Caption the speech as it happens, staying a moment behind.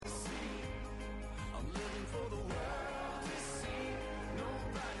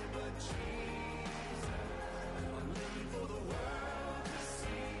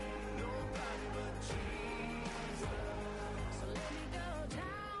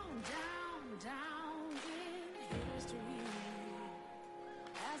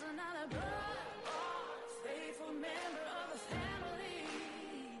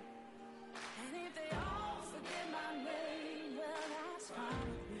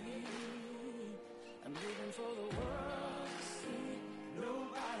for the world to see.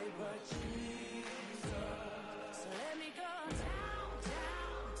 Nobody but Jesus. So let me go down,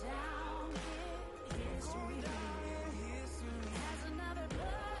 down, down in history. As another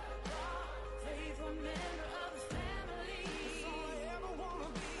blood-bought, faithful member of the family. That's all I ever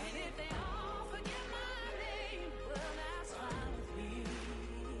wanna be. And if they all forget my name, well, that's fine with me.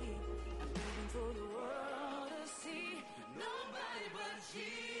 I'm living for the world to see. Nobody but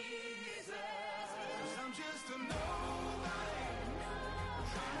Jesus. 'Cause I'm just a nobody.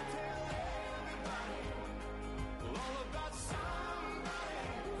 Trying to tell everybody all about somebody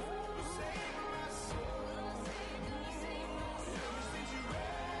who saved my soul. Ever since you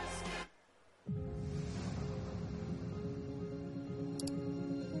rescued.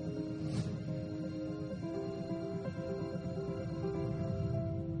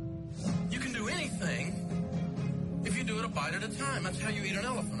 You can do anything if you do it a bite at a time. That's how you eat an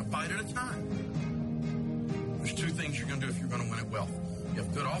elephant, a bite at a time. There's two things you're going to do if you're going to win at wealth. You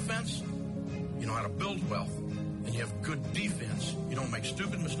have good offense, you know how to build wealth, and you have good defense. You don't make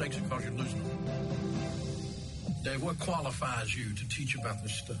stupid mistakes that cause you to lose money. Dave, what qualifies you to teach about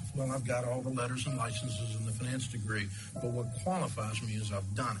this stuff? Well, I've got all the letters and licenses and the finance degree, but what qualifies me is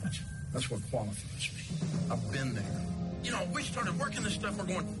I've done it. That's what qualifies me. I've been there. You know, we started working this stuff,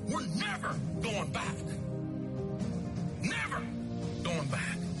 we're never going back. Never going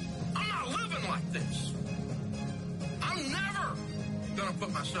back. I'm not living like this. I'm never going to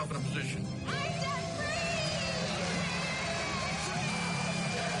put myself in a position.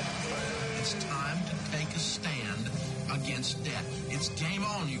 It's time to take a stand against debt. It's game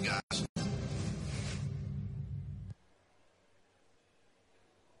on, you guys.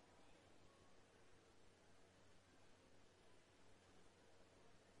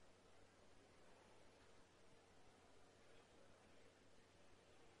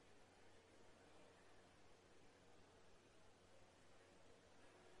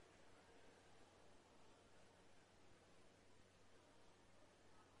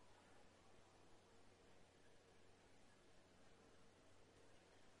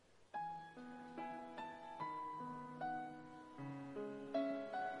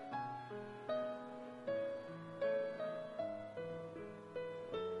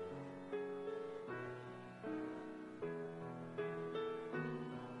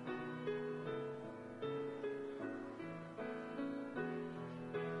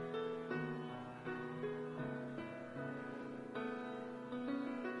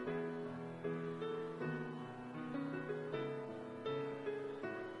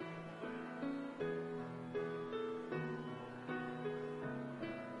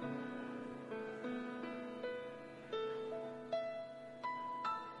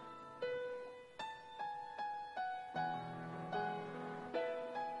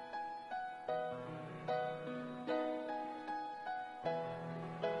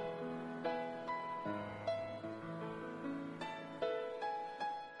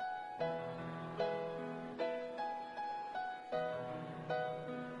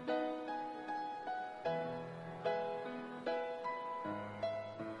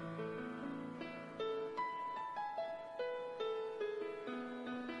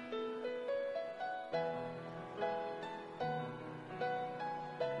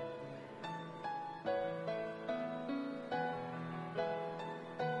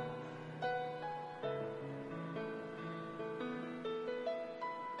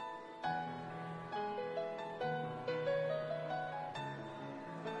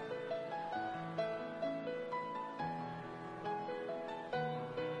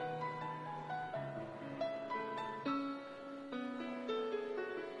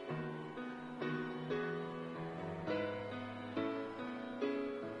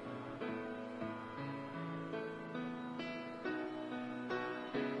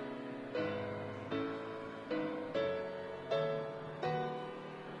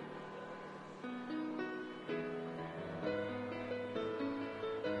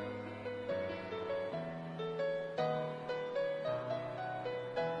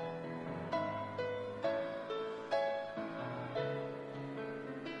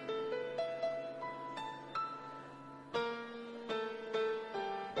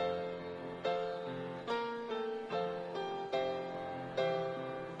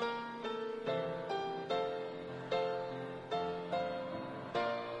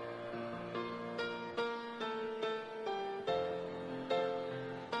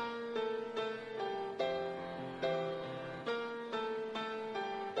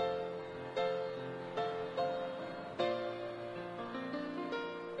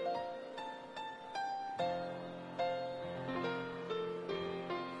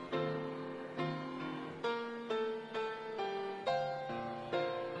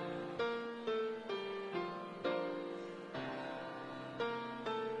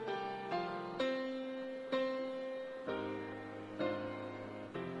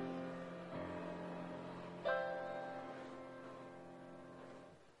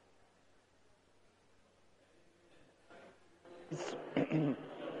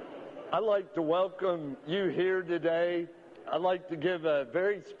 I'd like to welcome you here today. I'd like to give a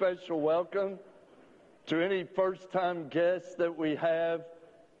very special welcome to any first-time guests that we have.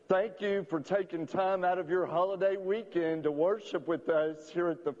 Thank you for taking time out of your holiday weekend to worship with us here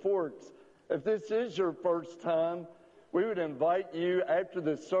at the Forks. If this is your first time, we would invite you after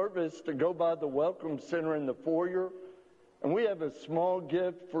the service to go by the Welcome Center in the foyer. And we have a small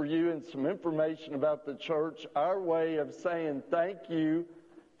gift for you and some information about the church, our way of saying thank you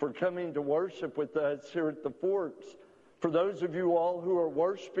for coming to worship with us here at the Forks. For those of you all who are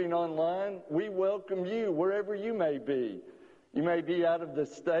worshiping online, we welcome you wherever you may be. You may be out of the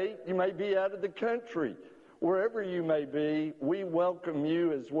state, you may be out of the country. Wherever you may be, we welcome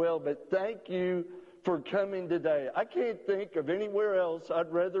you as well. But thank you for coming today. I can't think of anywhere else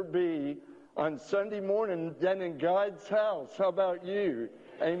I'd rather be on Sunday morning than in God's house. How about you?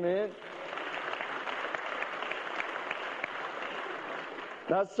 Amen.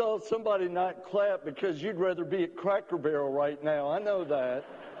 I saw somebody not clap because you'd rather be at Cracker Barrel right now. I know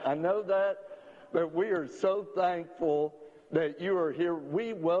that. But we are so thankful that you are here.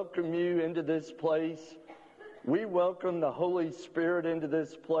 We welcome you into this place. We welcome the Holy Spirit into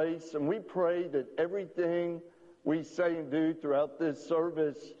this place. And we pray that everything we say and do throughout this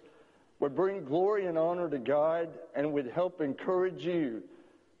service would bring glory and honor to God and would help encourage you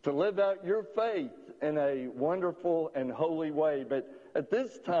to live out your faith in a wonderful and holy way. But at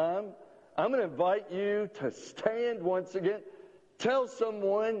this time, I'm going to invite you to stand once again. Tell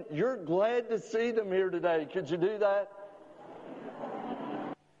someone you're glad to see them here today. Could you do that?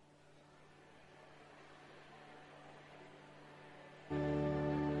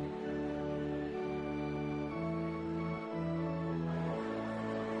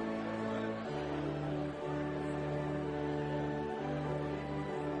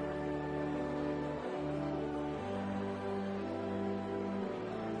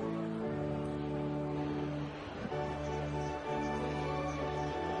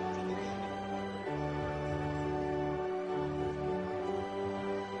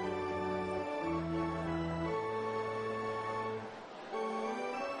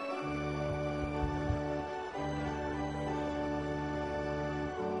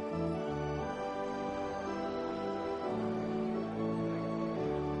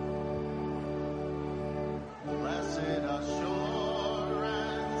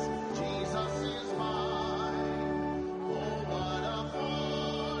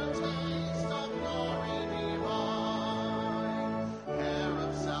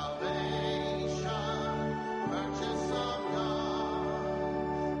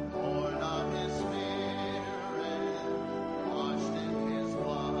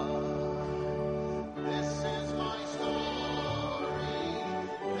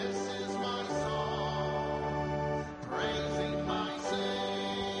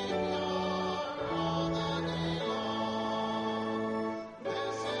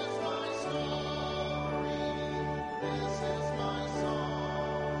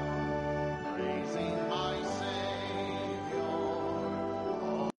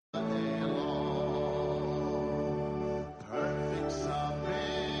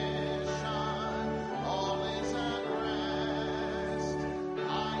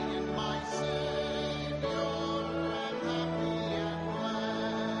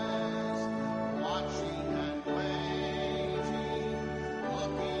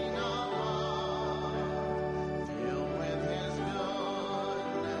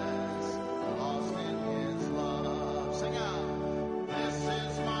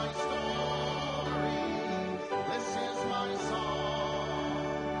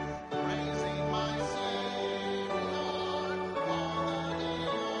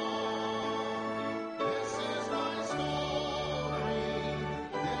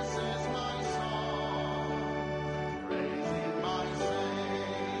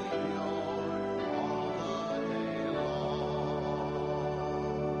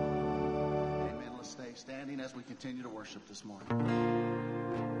 Standing as we continue to worship this morning.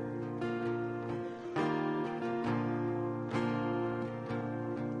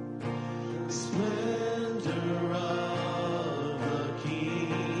 Splendor of the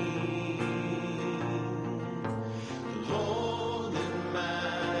King, Lord in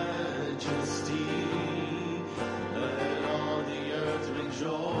majesty, let all the earth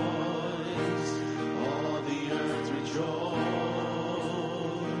rejoice, all the earth rejoice.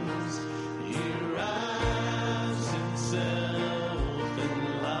 He wraps himself in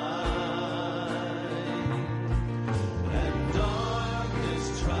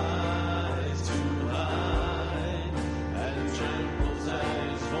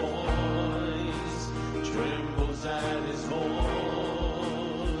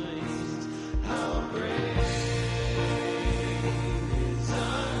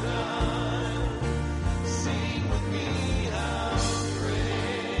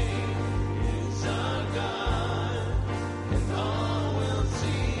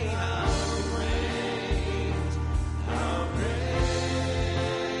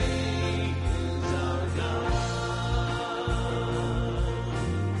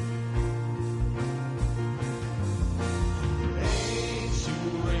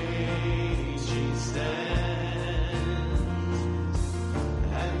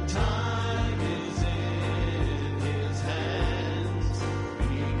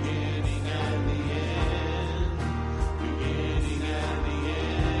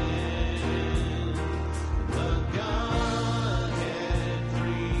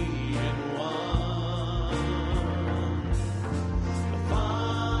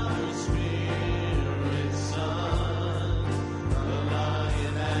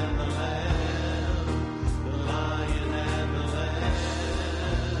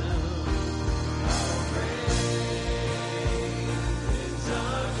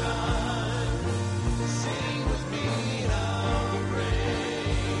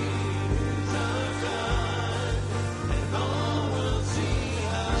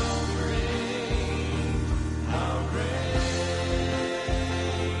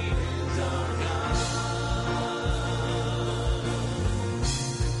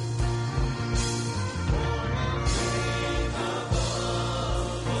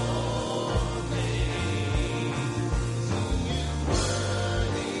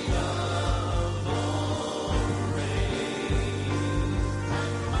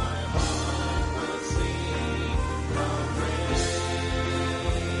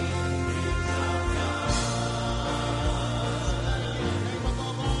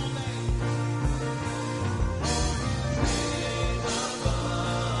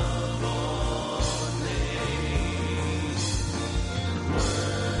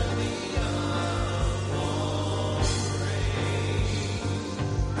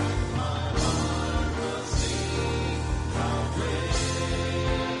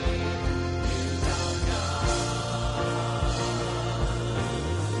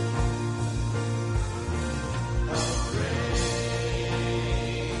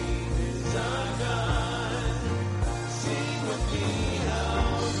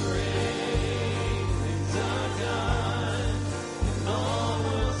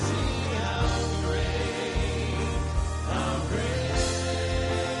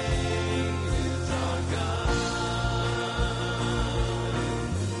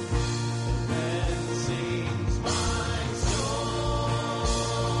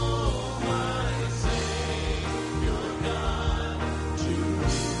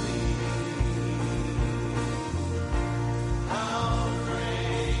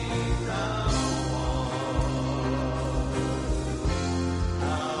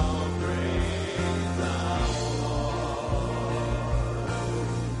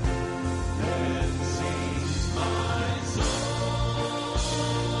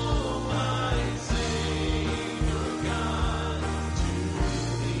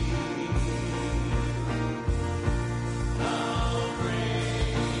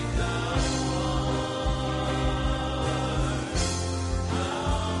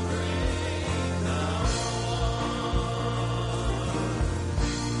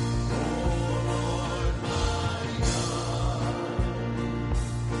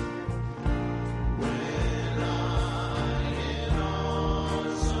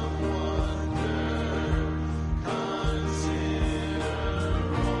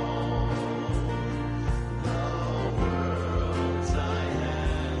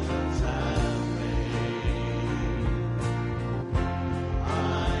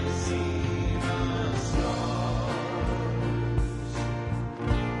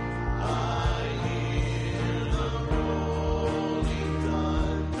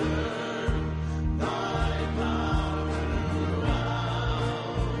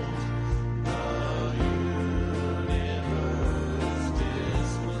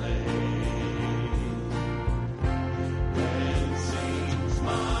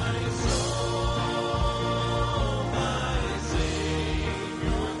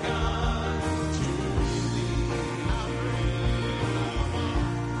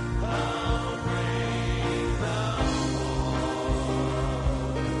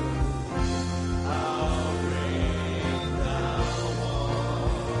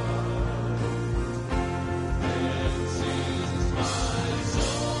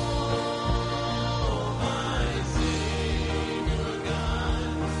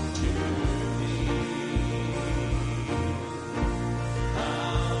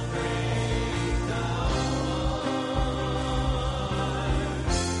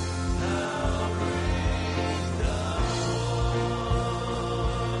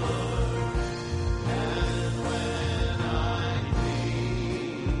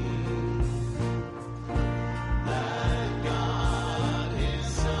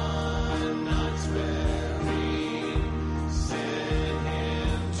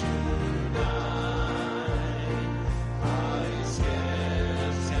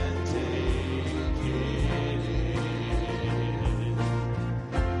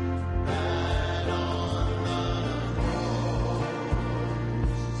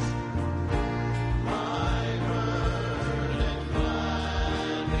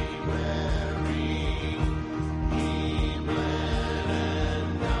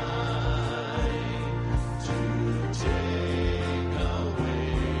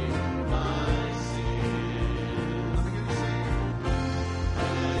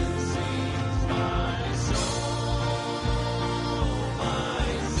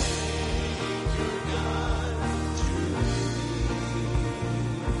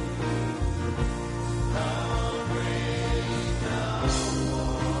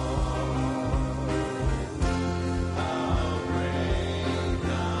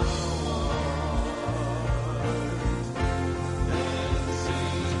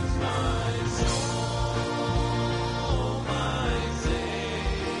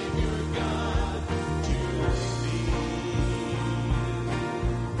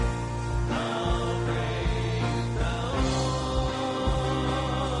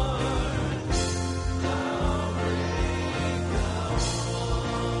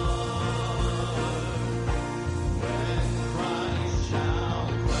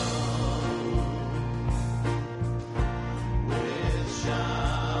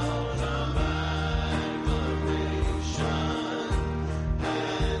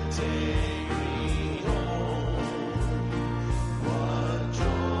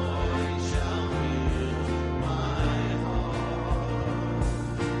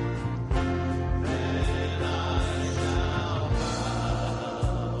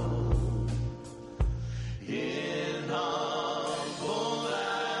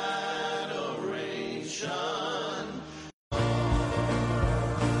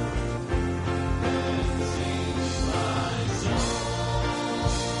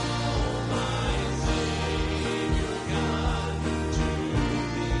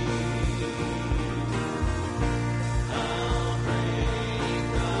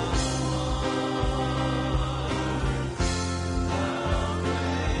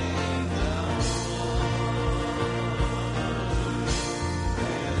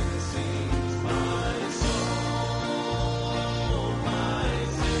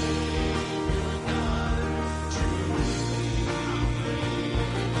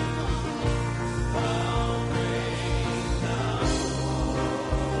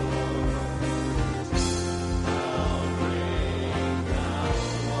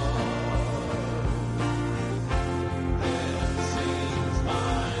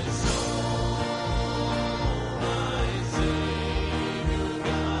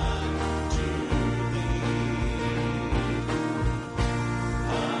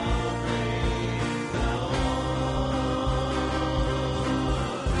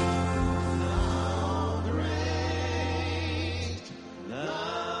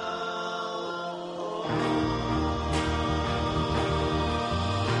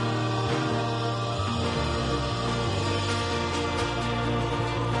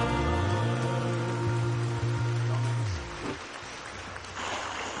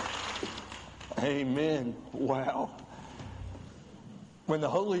Amen. Wow. When the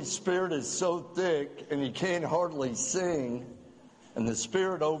Holy Spirit is so thick and you can't hardly sing and the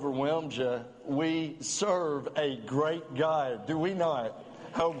Spirit overwhelms you, we serve a great God, do we not?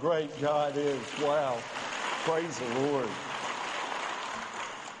 How great God is. Wow. Praise the Lord.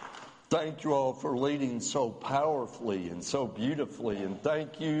 Thank you all for leading so powerfully and so beautifully. And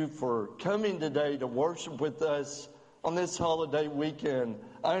thank you for coming today to worship with us on this holiday weekend.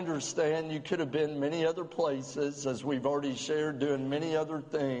 I understand you could have been many other places, as we've already shared, doing many other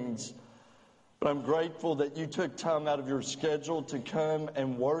things. But I'm grateful that you took time out of your schedule to come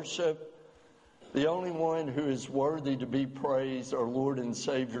and worship the only one who is worthy to be praised, our Lord and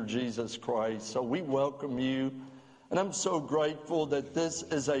Savior Jesus Christ. So we welcome you. And I'm so grateful that this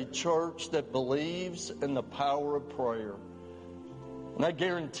is a church that believes in the power of prayer. And I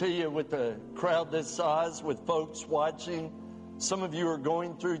guarantee you, with a crowd this size, with folks watching, some of you are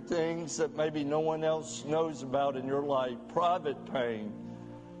going through things that maybe no one else knows about in your life. Private pain.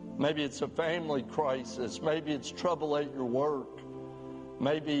 Maybe it's a family crisis. Maybe it's trouble at your work.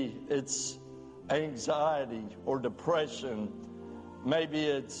 Maybe it's anxiety or depression. Maybe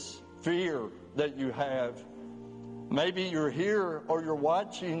it's fear that you have. Maybe you're here or you're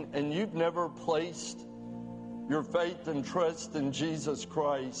watching and you've never placed your faith and trust in Jesus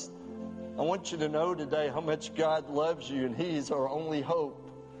Christ. I want you to know today how much God loves you, and He is our only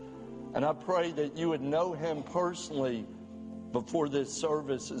hope. And I pray that you would know Him personally before this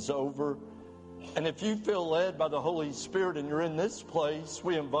service is over. And if you feel led by the Holy Spirit and you're in this place,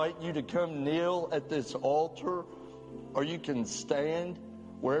 we invite you to come kneel at this altar, or you can stand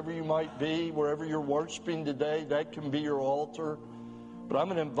wherever you might be, wherever you're worshiping today. That can be your altar. But I'm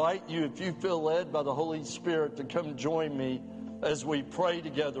going to invite you, if you feel led by the Holy Spirit, to come join me as we pray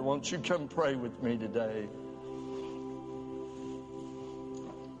together. Won't you come pray with me today?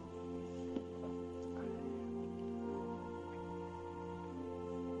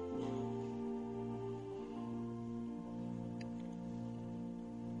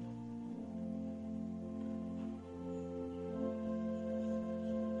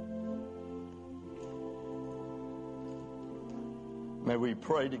 May we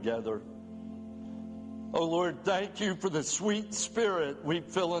pray together. Oh Lord, thank you for the sweet spirit we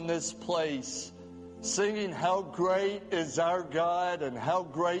feel in this place, singing how great is our God and how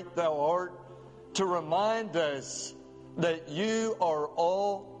great thou art, to remind us that you are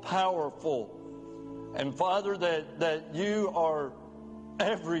all powerful. And Father, that you are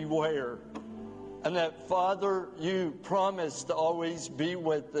everywhere. And that, Father, you promise to always be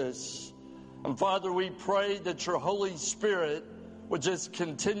with us. And Father, we pray that your Holy Spirit would just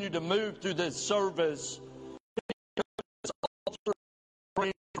continue to move through this service.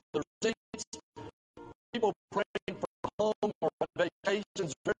 Praying for their seats, people praying for home or on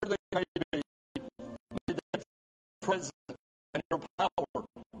vacations, wherever they may be. May they be present in your power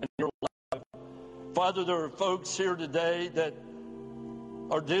and your love. Father, there are folks here today that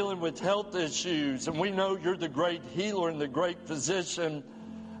are dealing with health issues, and we know you're the great healer and the great physician.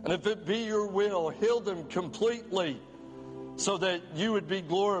 And if it be your will, heal them completely, so that you would be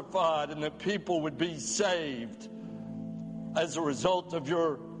glorified and that people would be saved as a result of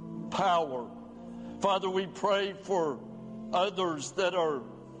your power. Father, we pray for others that are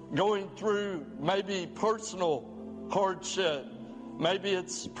going through maybe personal hardship. Maybe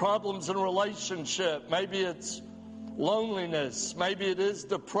it's problems in relationship. Maybe it's loneliness. Maybe it is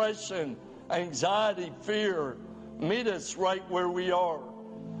depression, anxiety, fear. Meet us right where we are.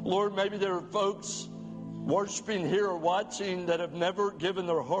 Lord, maybe there are folks worshiping here or watching that have never given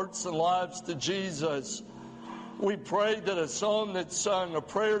their hearts and lives to Jesus. We pray that a song that's sung, a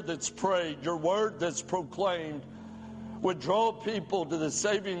prayer that's prayed, your word that's proclaimed would draw people to the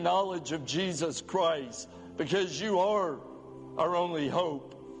saving knowledge of Jesus Christ, because you are our only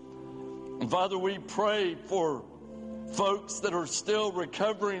hope. And Father, we pray for folks that are still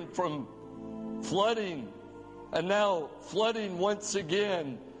recovering from flooding, and now flooding once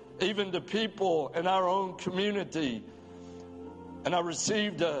again, even to people in our own community. And I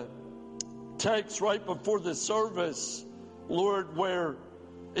received a text right before the service, Lord, where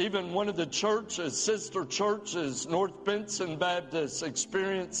even one of the churches, sister churches, North Benson Baptist,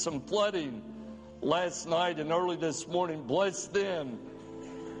 experienced some flooding last night and early this morning. Bless them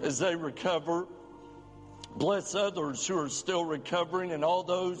as they recover. Bless others who are still recovering and all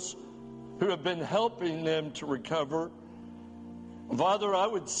those who have been helping them to recover. Father, I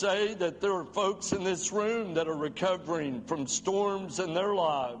would say that there are folks in this room that are recovering from storms in their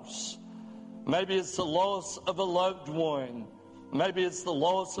lives. Maybe it's the loss of a loved one. Maybe it's the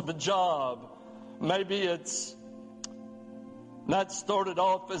loss of a job. Maybe it's not started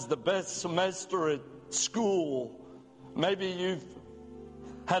off as the best semester at school. Maybe you've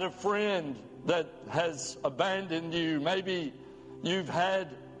had a friend that has abandoned you. Maybe you've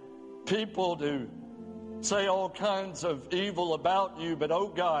had people to say all kinds of evil about you. But oh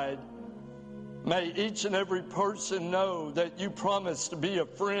God, may each and every person know that you promise to be a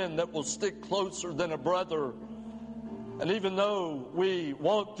friend that will stick closer than a brother. And even though we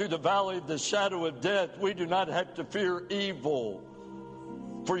walk through the valley of the shadow of death, we do not have to fear evil.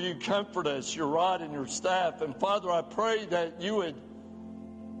 For you comfort us, your rod and your staff. And Father, I pray that you would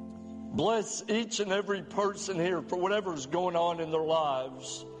bless each and every person here for whatever's going on in their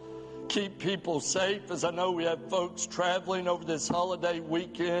lives. Keep people safe, as I know we have folks traveling over this holiday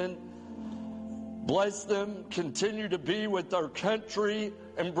weekend. Bless them, continue to be with our country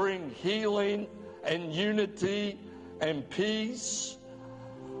and bring healing and unity and peace.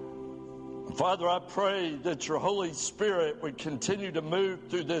 Father, I pray that your Holy Spirit would continue to move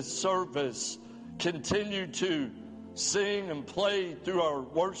through this service, continue to sing and play through our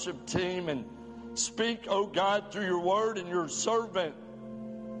worship team, and speak, oh God, through your word and your servant.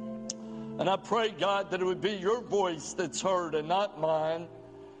 And I pray, God, that it would be your voice that's heard and not mine,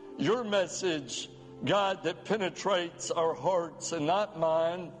 your message, God, that penetrates our hearts and not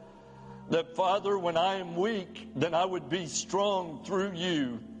mine. That, Father, when I am weak, then I would be strong through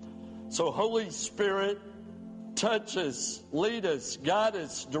you. So, Holy Spirit, touch us, lead us, guide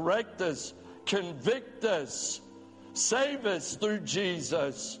us, direct us, convict us, save us through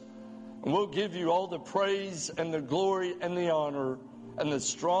Jesus. And we'll give you all the praise and the glory and the honor. In the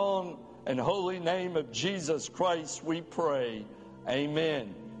strong and holy name of Jesus Christ, we pray.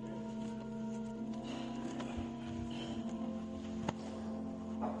 Amen.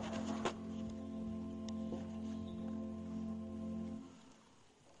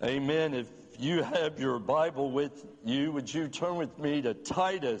 Amen. If you have your Bible with you, would you turn with me to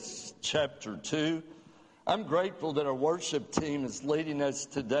Titus chapter 2? I'm grateful that our worship team is leading us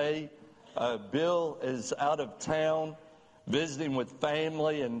today. Bill is out of town visiting with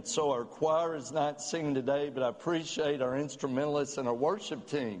family, and so our choir is not singing today, but I appreciate our instrumentalists and our worship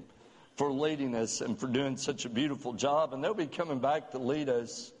team for leading us and for doing such a beautiful job. And they'll be coming back to lead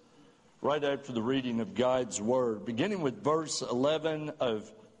us right after the reading of God's Word, beginning with verse 11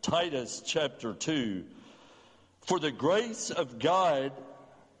 of Titus chapter 2. For the grace of God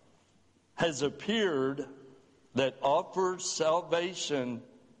has appeared that offers salvation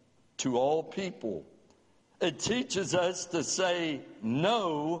to all people. It teaches us to say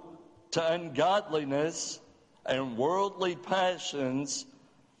no to ungodliness and worldly passions,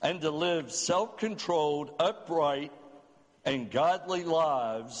 and to live self-controlled, upright, and godly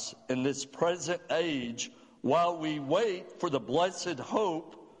lives in this present age, while we wait for the blessed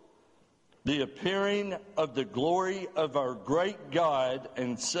hope, the appearing of the glory of our great God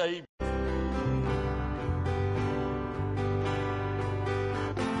and Savior.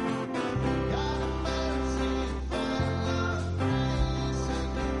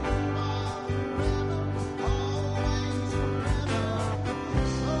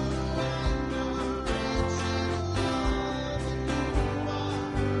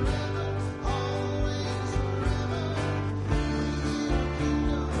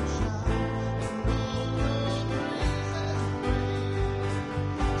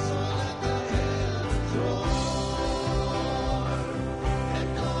 So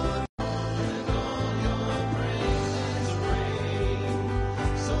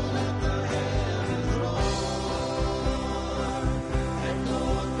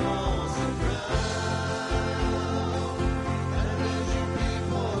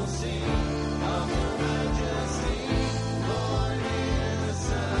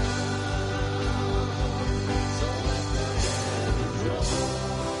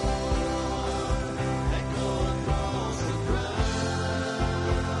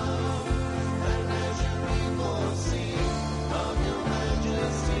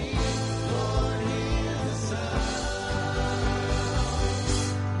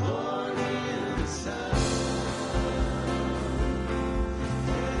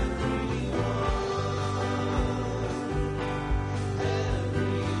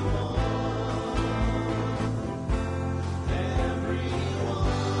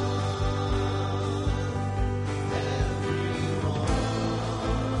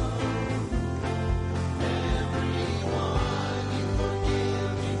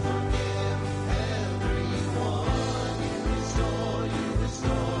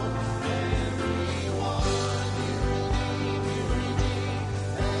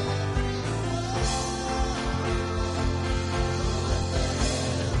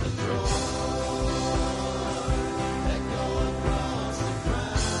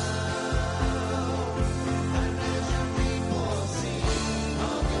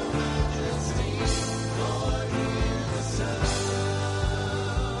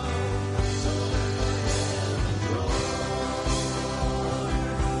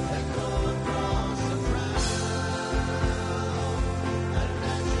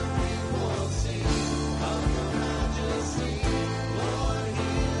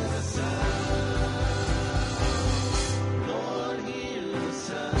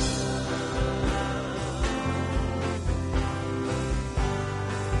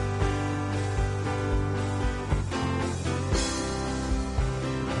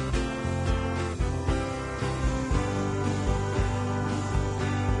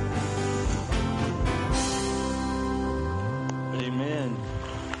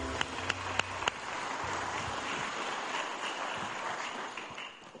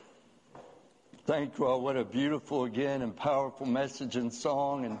Thank you all. What a beautiful, again, and powerful message and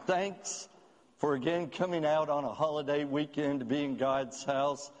song. And thanks for, again, coming out on a holiday weekend to be in God's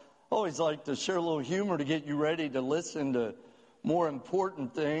house. I always like to share a little humor to get you ready to listen to more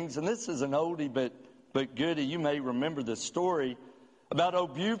important things. And this is an oldie but goodie. You may remember the story about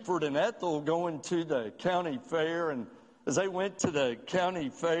old Buford and Ethel going to the county fair. And as they went to the county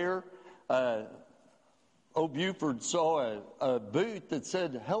fair, old Buford saw a booth that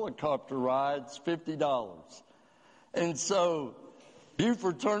said helicopter rides $50. And so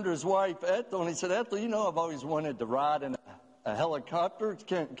Buford turned to his wife, Ethel, and he said, Ethel, you know I've always wanted to ride in a helicopter.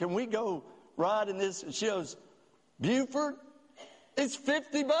 Can we go ride in this? And she goes, Buford, it's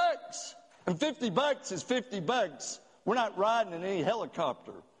 $50. And $50 is $50. We're not riding in any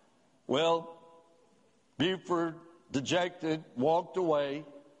helicopter. Well, Buford, dejected, walked away.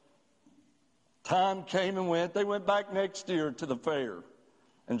 Time came and went. They went back next year to the fair.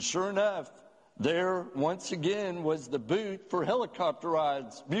 And sure enough, there once again was the booth for helicopter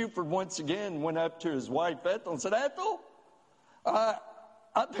rides. Buford once again went up to his wife Ethel and said, Ethel,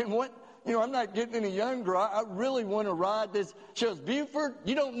 I've been wanting, I'm not getting any younger. I really want to ride this. She goes, Buford,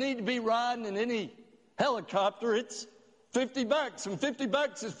 you don't need to be riding in any helicopter. It's $50, and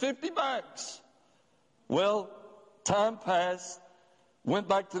 $50 is $50. Well, time passed. Went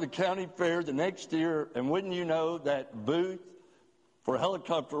back to the county fair the next year, and wouldn't you know, that booth for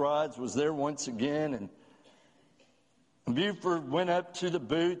helicopter rides was there once again. And Buford went up to the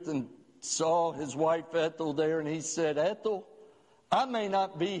booth and saw his wife Ethel there, and he said, Ethel, I may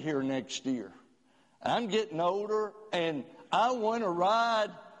not be here next year. I'm getting older, and I want to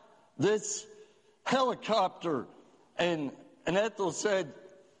ride this helicopter. And Ethel said,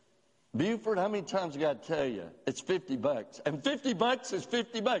 Buford, how many times I got to tell you? It's $50. And $50 is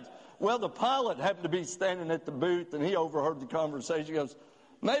 $50. Well, the pilot happened to be standing at the booth, and he overheard the conversation. He goes,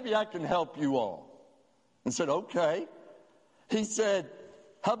 maybe I can help you all. And said, okay. He said,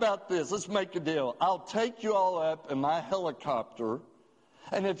 how about this? Let's make a deal. I'll take you all up in my helicopter,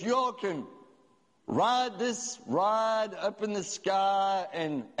 and if you all can ride this ride up in the sky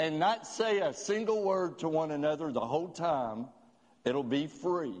and not say a single word to one another the whole time, it'll be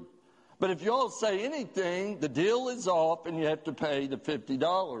free. But if you all say anything, the deal is off and you have to pay the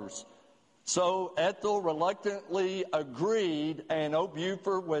 $50. So Ethel reluctantly agreed, and old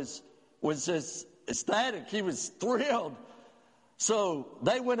Buford was just ecstatic. He was thrilled. So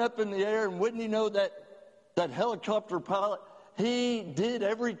they went up in the air, and wouldn't you know that helicopter pilot, he did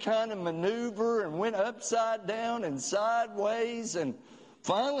every kind of maneuver and went upside down and sideways. And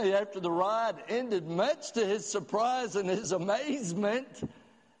finally, after the ride ended, much to his surprise and his amazement,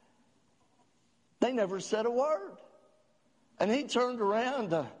 they never said a word. And he turned around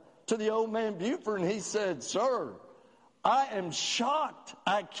to the old man Buford and he said, Sir, I am shocked.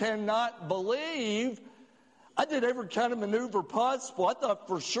 I cannot believe I did every kind of maneuver possible. I thought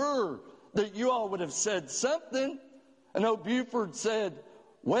for sure that you all would have said something. And old Buford said,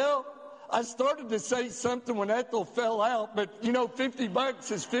 well, I started to say something when Ethel fell out, but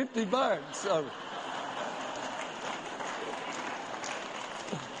 $50 is $50. So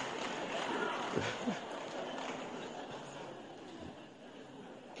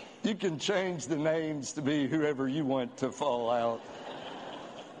you can change the names to be whoever you want to fall out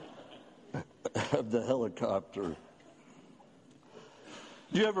of the helicopter.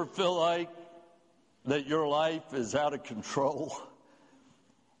 Do you ever feel like that your life is out of control?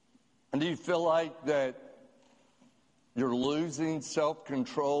 And do you feel like that you're losing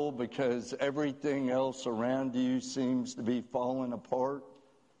self-control because everything else around you seems to be falling apart?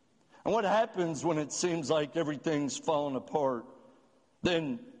 And what happens when it seems like everything's falling apart?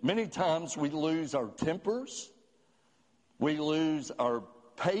 Then many times we lose our tempers, we lose our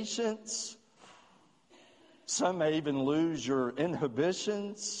patience, some may even lose your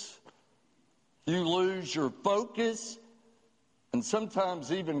inhibitions, you lose your focus, and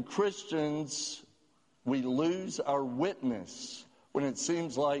sometimes even Christians, we lose our witness when it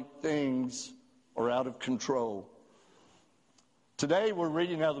seems like things are out of control. Today we're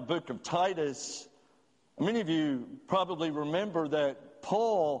reading out of the book of Titus. Many of you probably remember that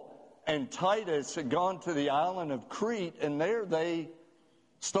Paul and Titus had gone to the island of Crete, and there they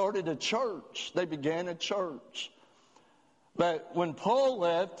started a church. They began a church. But when Paul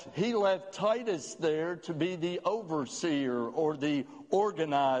left, he left Titus there to be the overseer or the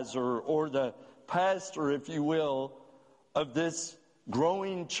organizer or the pastor, if you will, of this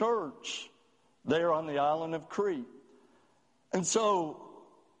growing church there on the island of Crete. And so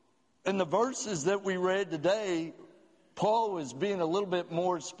in the verses that we read today, Paul was being a little bit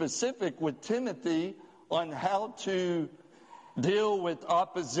more specific with Timothy on how to deal with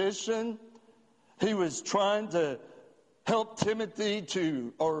opposition he was trying to help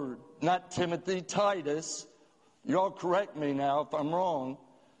Titus. Y'all correct me now if I'm wrong.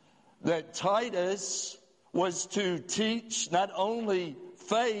 That Titus was to teach not only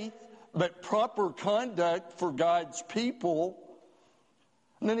faith, but proper conduct for God's people.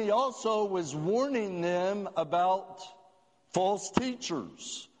 And then he also was warning them about false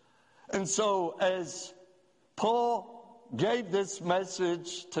teachers. And so as Paul gave this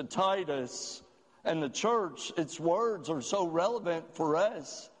message to Titus and the church, its words are so relevant for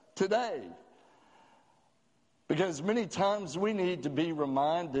us today. Because many times we need to be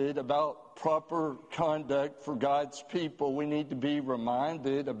reminded about proper conduct for God's people. We need to be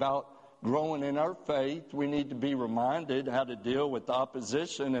reminded about growing in our faith. We need to be reminded how to deal with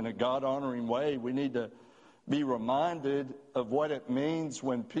opposition in a God-honoring way. We need to be reminded of what it means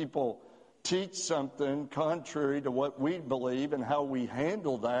when people teach something contrary to what we believe and how we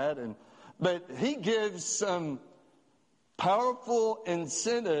handle that. But he gives some powerful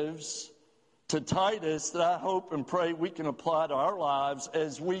incentives to Titus that I hope and pray we can apply to our lives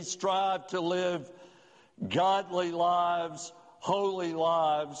as we strive to live godly lives, holy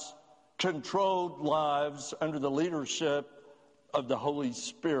lives, controlled lives under the leadership of the Holy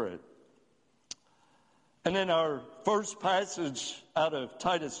Spirit. And in our first passage out of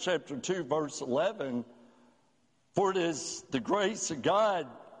Titus chapter 2, verse 11, for it is the grace of God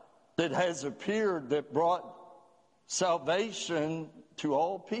that has appeared that brought salvation to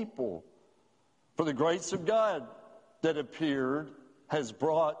all people. For the grace of God that appeared has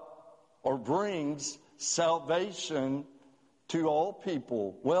brought or brings salvation to all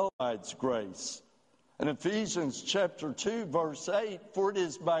people. Well, God's grace. In Ephesians chapter 2, verse 8, for it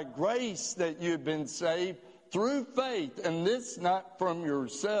is by grace that you have been saved through faith, and this not from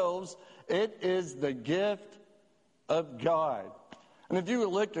yourselves. It is the gift of God. And if you would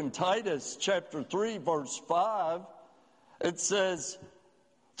look in Titus chapter 3, verse 5, it says,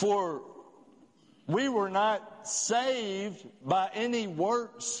 for we were not saved by any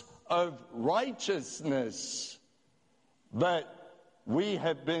works of righteousness, but we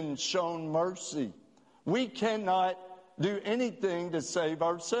have been shown mercy. We cannot do anything to save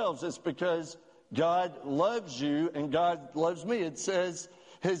ourselves. It's because God loves you and God loves me. It says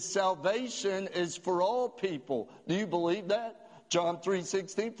his salvation is for all people. Do you believe that? John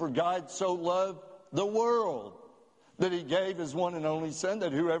 3:16, for God so loved the world that he gave his one and only Son,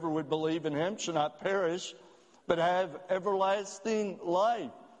 that whoever would believe in him should not perish, but have everlasting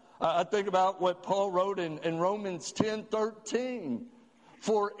life. I think about what Paul wrote in Romans 10:13.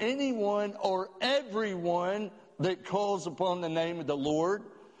 For anyone or everyone that calls upon the name of the Lord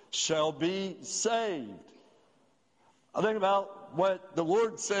shall be saved. I think about what the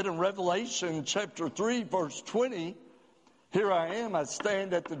Lord said in Revelation chapter 3, verse 20. Here I am, I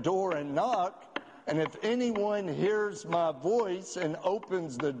stand at the door and knock. And if anyone hears my voice and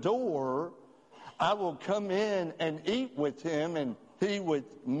opens the door, I will come in and eat with him and he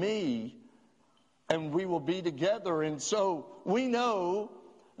with me, and we will be together. And so we know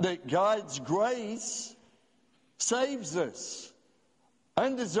that God's grace saves us.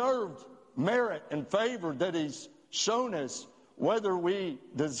 Undeserved merit and favor that he's shown us, whether we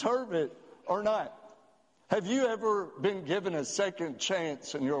deserve it or not. Have you ever been given a second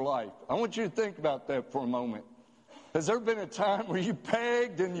chance in your life? I want you to think about that for a moment. Has there been a time where you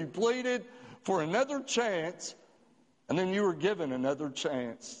begged and you pleaded for another chance, and then you were given another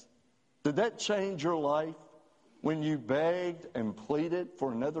chance? Did that change your life when you begged and pleaded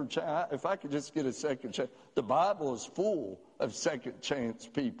for another chance? If I could just get a second chance. The Bible is full of second chance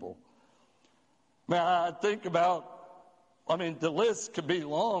people. Now, I think about, the list could be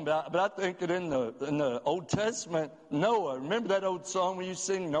long, but I think that in the Old Testament, Noah, remember that old song where you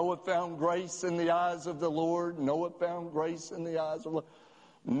sing, Noah found grace in the eyes of the Lord? Noah found grace in the eyes of the Lord.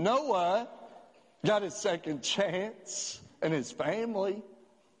 Noah got a second chance in his family.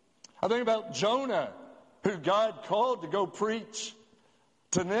 I think about Jonah, who God called to go preach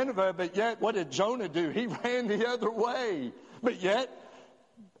to Nineveh, but yet what did Jonah do? He ran the other way. But yet,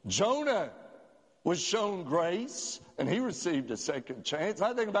 Jonah was shown grace, and he received a second chance.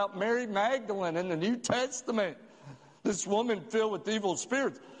 I think about Mary Magdalene in the New Testament. This woman filled with evil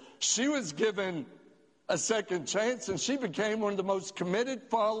spirits. She was given a second chance, and she became one of the most committed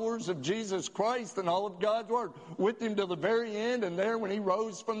followers of Jesus Christ and all of God's Word, with him to the very end, and there when he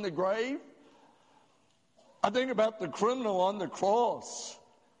rose from the grave. I think about the criminal on the cross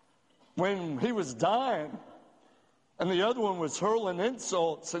when he was dying, and the other one was hurling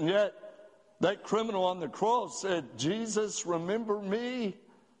insults, and yet that criminal on the cross said, Jesus, remember me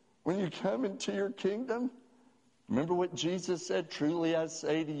when you come into your kingdom. Remember what Jesus said? Truly I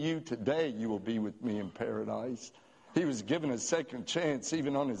say to you, today you will be with me in paradise. He was given a second chance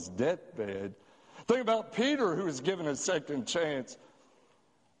even on his deathbed. Think about Peter, who was given a second chance.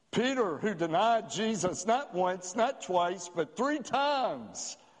 Peter, who denied Jesus not once, not twice, but 3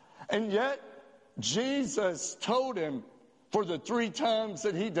 times. And yet, Jesus told him for the 3 times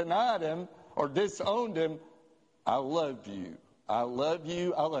that he denied him or disowned him, I love you. I love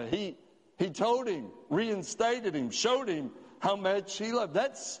you. I love you. He told him, reinstated him, showed him how much he loved.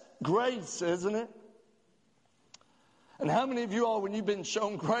 That's grace, isn't it? And how many of you all, when you've been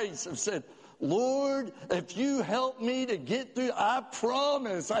shown grace, have said, Lord, if you help me to get through, I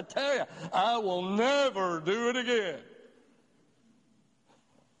promise, I tell you, I will never do it again.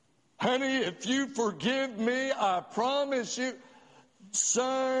 Honey, if you forgive me, I promise you,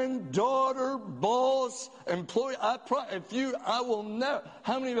 son, daughter, boss, employee, I will never.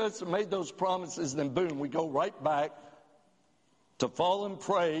 How many of us have made those promises, then boom, we go right back to fall and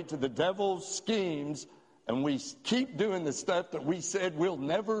prey to the devil's schemes, and we keep doing the stuff that we said we'll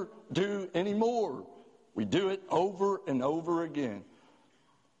never do anymore. We do it over and over again.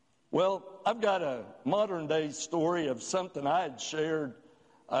 Well, I've got a modern day story of something I had shared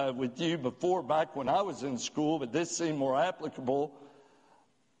with you before back when I was in school, but this seemed more applicable.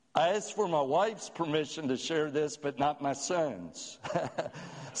 I asked for my wife's permission to share this, but not my son's.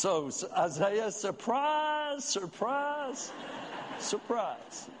 So Isaiah, surprise, surprise,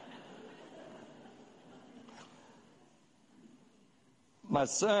 surprise. My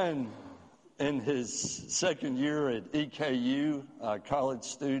son, in his second year at EKU, a college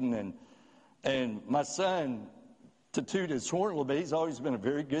student, and my son, to toot his horn a little bit, he's always been a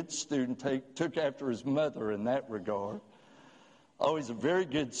very good student, took after his mother in that regard. Always a very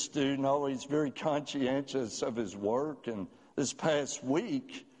good student, always very conscientious of his work. And this past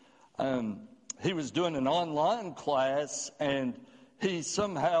week, he was doing an online class, and he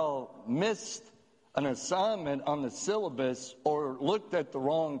somehow missed an assignment on the syllabus or looked at the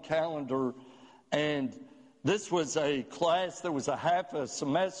wrong calendar. And this was a class that was a half a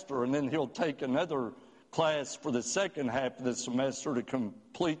semester, and then he'll take another class for the second half of the semester to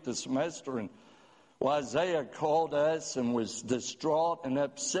complete the semester. And well, Isaiah called us and was distraught and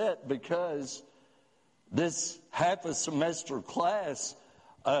upset because this half a semester class,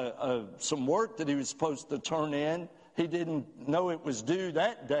 some work that he was supposed to turn in, he didn't know it was due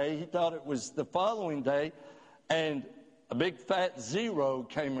that day. He thought it was the following day. And a big fat 0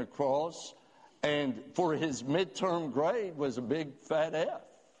 came across. And for his midterm grade was a big fat F.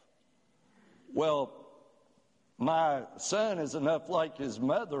 Well, my son is enough like his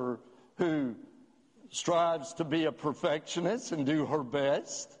mother, who strives to be a perfectionist and do her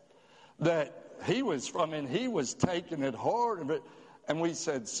best, that he was taking it hard. And we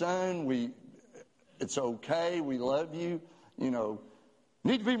said, son, it's okay, we love you,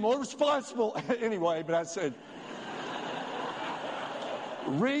 need to be more responsible. Anyway, but I said,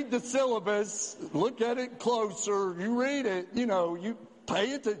 read the syllabus, look at it closer, you read it, you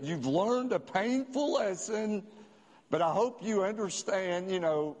pay it, you've learned a painful lesson, but I hope you understand,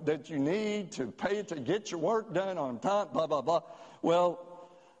 that you need to pay it to get your work done on time, blah, blah, blah. Well,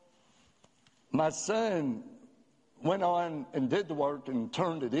 my son went on and did the work and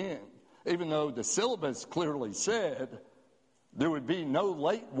turned it in, even though the syllabus clearly said there would be no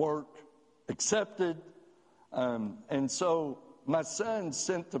late work accepted. And so my son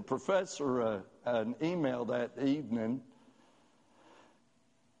sent the professor an email that evening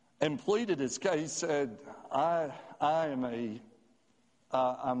and pleaded his case, said, I'm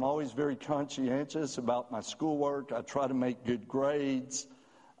always very conscientious about my schoolwork. I try to make good grades.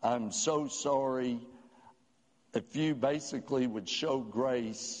 I'm so sorry. If you basically would show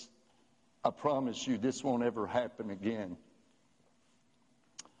grace, I promise you this won't ever happen again.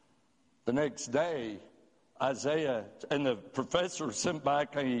 The next day, Isaiah and the professor sent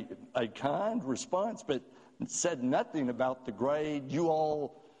back a kind response, but said nothing about the grade. You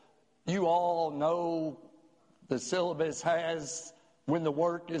all know the syllabus has when the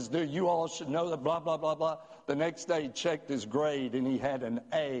work is due. You all should know that, blah, blah, blah, blah. The next day he checked his grade and he had an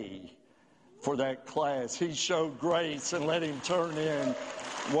A for that class. He showed grace and let him turn in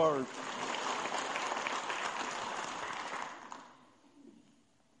work.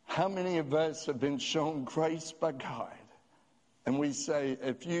 How many of us have been shown grace by God? And we say,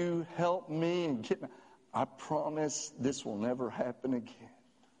 if you help me and get me, I promise this will never happen again.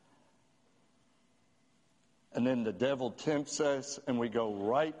 And then the devil tempts us and we go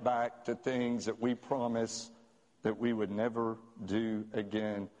right back to things that we promised that we would never do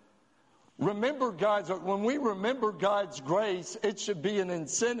again. Remember, guys, when we remember God's grace, it should be an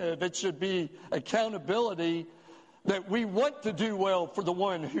incentive. It should be accountability that we want to do well for the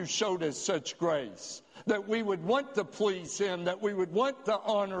one who showed us such grace, that we would want to please him, that we would want to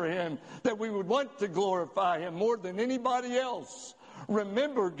honor him, that we would want to glorify him more than anybody else.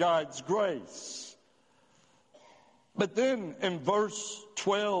 Remember God's grace. But then in verse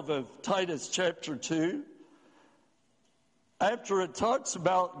 12 of Titus chapter 2, after it talks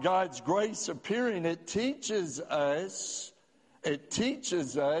about God's grace appearing, it teaches us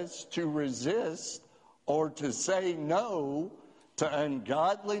to resist or to say no to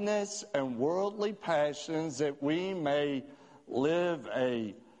ungodliness and worldly passions, that we may live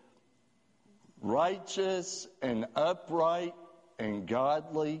a righteous and upright and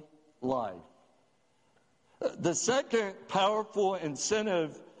godly life. The second powerful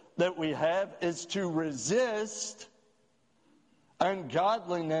incentive that we have is to resist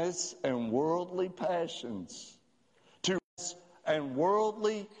ungodliness and worldly passions. And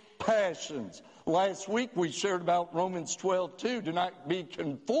worldly passions. Last week we shared about Romans 12:2. Do not be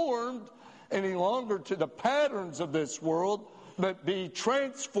conformed any longer to the patterns of this world, but be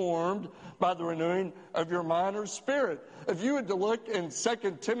transformed by the renewing of your mind or spirit. If you were to look in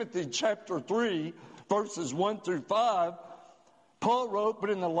 2 Timothy chapter 3, verses 1 through 5, Paul wrote, "But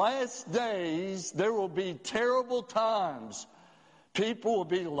in the last days there will be terrible times. People will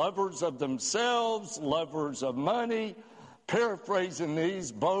be lovers of themselves, lovers of money," paraphrasing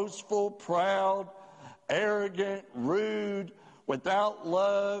these, boastful, proud, arrogant, rude, without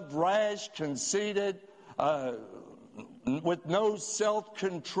love, rash, conceited, with no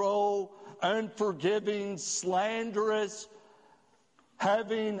self-control, unforgiving, slanderous,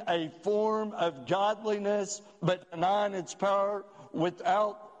 having a form of godliness, but denying its power,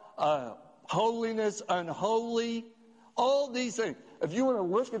 without holiness, unholy. All these things. If you want to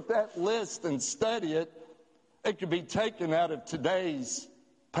look at that list and study it, it could be taken out of today's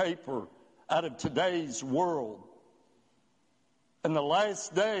paper, out of today's world. In the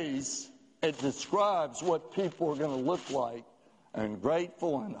last days, it describes what people are going to look like: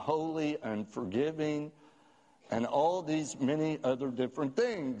 ungrateful, unholy, unforgiving, and all these many other different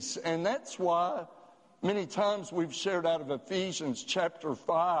things. And that's why many times we've shared out of Ephesians chapter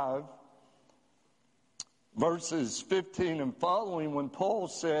 5, verses 15 and following, when Paul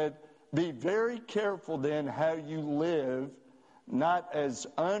said, "Be very careful then how you live, not as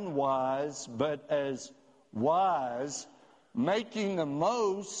unwise, but as wise, making the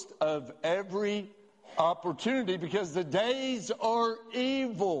most of every opportunity, because the days are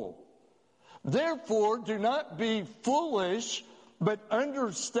evil. Therefore, do not be foolish, but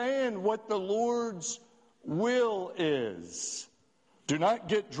understand what the Lord's will is. Do not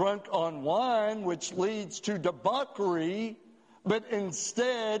get drunk on wine, which leads to debauchery, but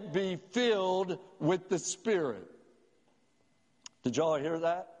instead be filled with the Spirit." Did y'all hear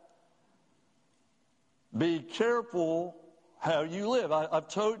that? Be careful how you live. I've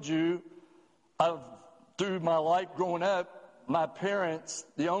told you, through my life growing up, my parents,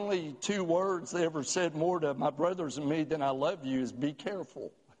 the only two words they ever said more to my brothers and me than "I love you" is "be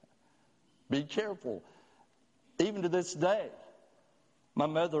careful." Be careful. Even to this day, my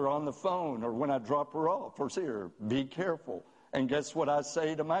mother on the phone, or when I drop her off or see her, "Be careful." And guess what I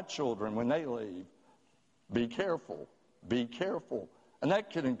say to my children when they leave? Be careful. Be careful. And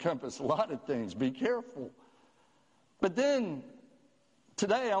that could encompass a lot of things. Be careful. But then,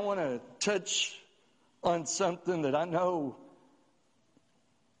 today I want to touch on something that I know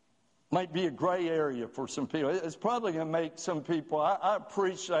might be a gray area for some people. It's probably going to make some people, I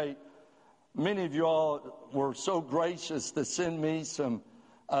appreciate many of you all were so gracious to send me some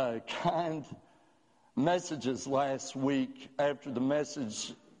kind messages last week after the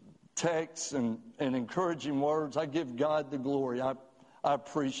message, texts and encouraging words. I give God the glory. I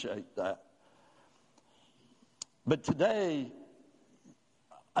appreciate that. But today,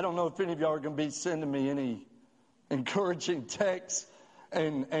 I don't know if any of y'all are going to be sending me any encouraging texts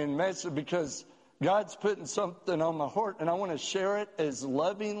and message, because God's putting something on my heart, and I want to share it as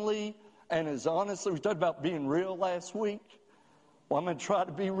lovingly and as honestly. We talked about being real last week. Well, I'm going to try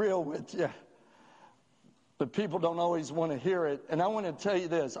to be real with you. But people don't always want to hear it. And I want to tell you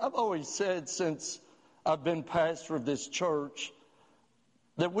this. I've always said, since I've been pastor of this church,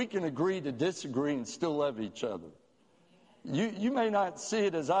 that we can agree to disagree and still love each other. You may not see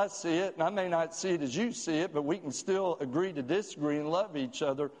it as I see it, and I may not see it as you see it, but we can still agree to disagree and love each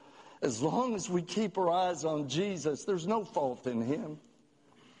other as long as we keep our eyes on Jesus. There's no fault in him.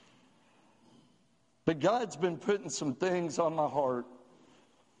 But God's been putting some things on my heart.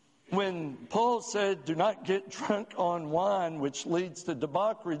 When Paul said, "Do not get drunk on wine, which leads to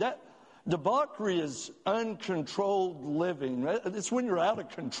debauchery," that debauchery is uncontrolled living. It's when you're out of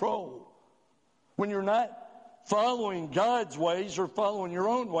control. When you're not following God's ways or following your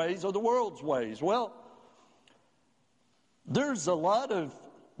own ways or the world's ways. Well, there's a lot of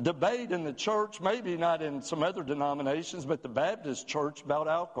debate in the church, maybe not in some other denominations, but the Baptist church about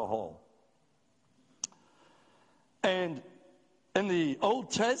alcohol. And in the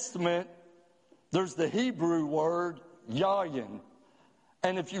Old Testament, there's the Hebrew word yayin.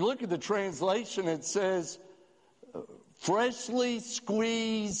 And if you look at the translation, it says freshly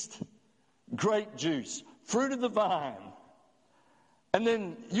squeezed grape juice, fruit of the vine. And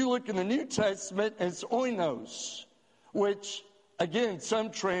then you look in the New Testament, it's oinos, which, again,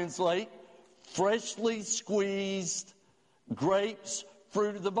 some translate freshly squeezed grapes,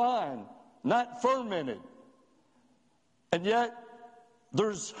 fruit of the vine, not fermented. And yet,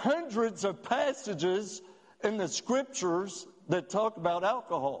 there's hundreds of passages in the Scriptures that talk about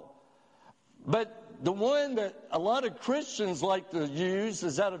alcohol. But the one that a lot of Christians like to use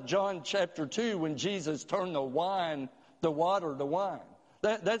is out of John chapter 2 when Jesus turned the water to wine.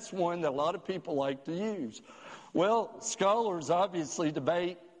 That's one that a lot of people like to use. Well, scholars obviously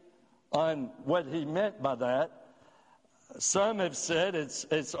debate on what he meant by that. Some have said it's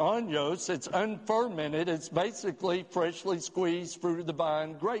onios, it's unfermented, it's basically freshly squeezed fruit of the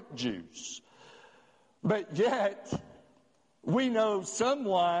vine grape juice. But yet, we know some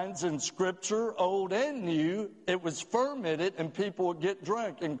wines in Scripture, old and new, it was fermented and people would get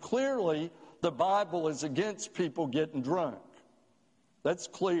drunk. And clearly, the Bible is against people getting drunk. That's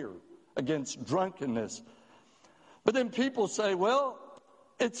clear, against drunkenness. But then people say, well,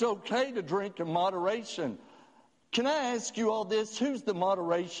 it's okay to drink in moderation. Can I ask you all this? Who's the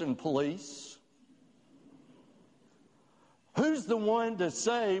moderation police? Who's the one to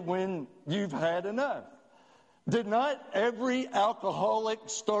say when you've had enough? Did not every alcoholic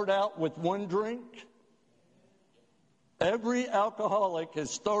start out with one drink? Every alcoholic has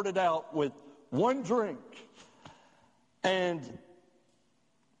started out with one drink. And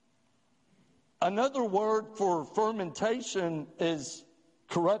another word for fermentation is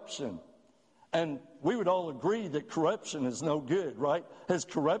corruption. And we would all agree that corruption is no good, right? Has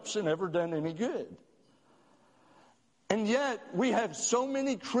corruption ever done any good? And yet, we have so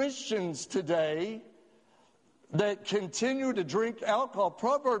many Christians today that continue to drink alcohol.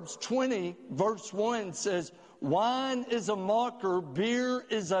 Proverbs 20, verse 1 says, wine is a mocker, beer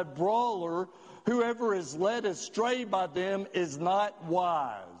is a brawler. Whoever is led astray by them is not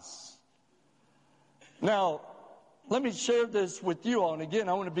wise. Now, let me share this with you all. And again,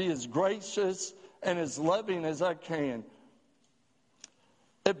 I want to be as gracious and as loving as I can.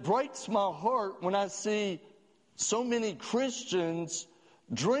 It breaks my heart when I see so many Christians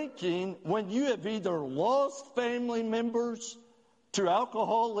drinking when you have either lost family members to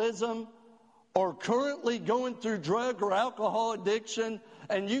alcoholism or currently going through drug or alcohol addiction,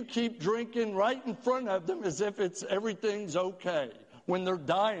 and you keep drinking right in front of them as if everything's okay when they're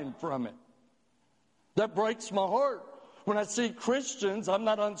dying from it. That breaks my heart. When I see Christians, I'm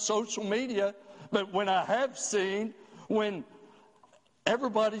not on social media, but when I have seen, when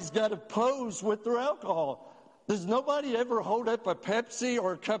everybody's got to pose with their alcohol, does nobody ever hold up a Pepsi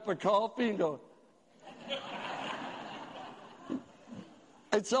or a cup of coffee and go,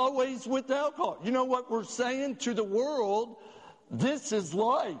 it's always with alcohol. You know what we're saying to the world? This is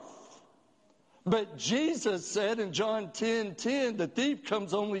life. But Jesus said in John 10:10, the thief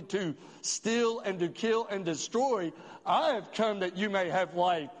comes only to steal and to kill and destroy. I have come that you may have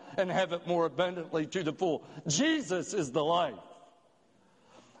life and have it more abundantly to the full. Jesus is the life.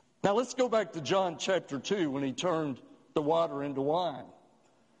 Now let's go back to John chapter 2 when he turned the water into wine.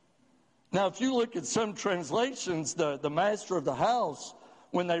 Now if you look at some translations, the master of the house,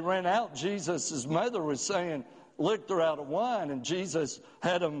 when they ran out, Jesus' mother was saying, look, they're out of wine. And Jesus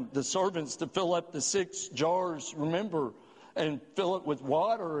had the servants to fill up the 6 jars, remember, and fill it with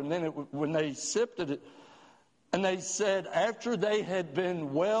water. And then when they sipped it, and they said after they had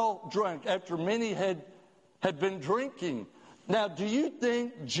been well drunk, after many had been drinking. Now, do you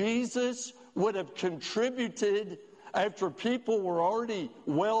think Jesus would have contributed after people were already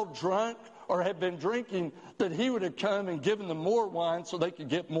well drunk or had been drinking, that he would have come and given them more wine so they could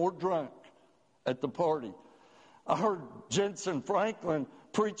get more drunk at the party? I heard Jensen Franklin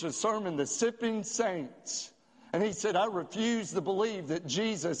preach a sermon, The Sipping Saints. And he said, I refuse to believe that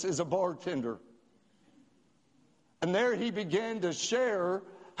Jesus is a bartender. And there he began to share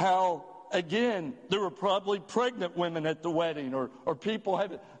how, again, there were probably pregnant women at the wedding or people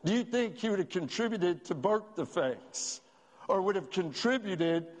having. Do you think he would have contributed to birth defects or would have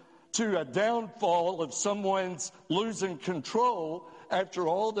contributed to a downfall of someone's losing control after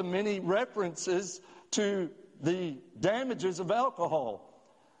all the many references to the damages of alcohol?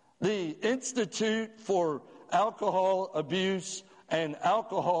 The Institute for Alcohol Abuse and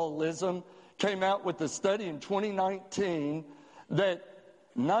Alcoholism came out with a study in 2019 that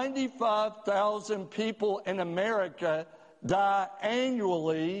 95,000 people in America die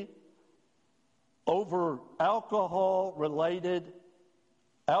annually over alcohol-caused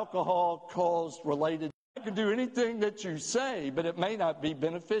related. I can do anything that you say, but it may not be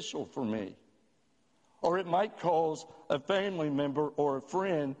beneficial for me. Or it might cause a family member or a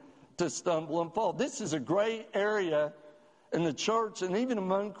friend to stumble and fall. This is a gray area in the church and even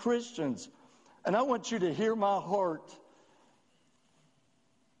among Christians. And I want you to hear my heart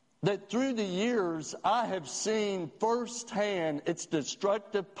that through the years I have seen firsthand its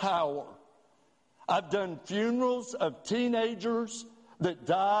destructive power. I've done funerals of teenagers that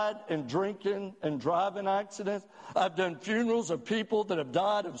died in drinking and driving accidents. I've done funerals of people that have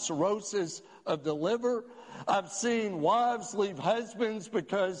died of cirrhosis of the liver. I've seen wives leave husbands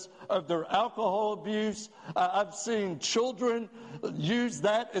because of their alcohol abuse. I've seen children use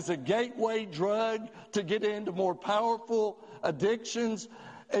that as a gateway drug to get into more powerful addictions.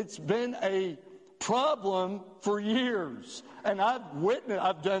 It's been a problem for years. And I've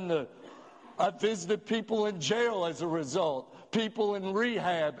visited people in jail as a result, people in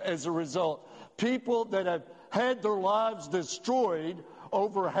rehab as a result, people that have had their lives destroyed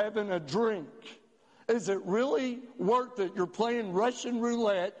over having a drink. Is it really worth it? You're playing Russian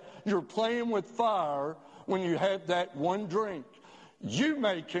roulette, you're playing with fire when you have that one drink. You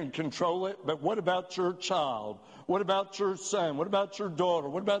can control it, but what about your child? What about your son? What about your daughter?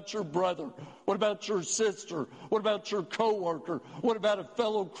 What about your brother? What about your sister? What about your coworker? What about a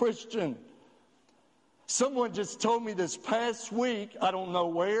fellow Christian? Someone just told me this past week, I don't know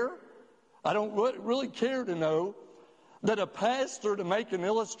where, I don't really care to know, that a pastor, to make an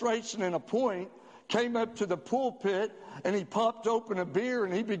illustration and a point, came up to the pulpit and he popped open a beer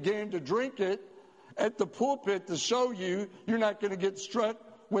and he began to drink it at the pulpit to show you're not going to get struck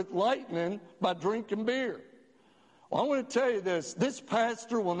with lightning by drinking beer. Well, I want to tell you this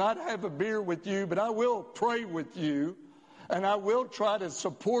pastor will not have a beer with you, but I will pray with you and I will try to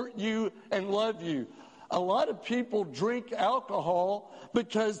support you and love you. A lot of people drink alcohol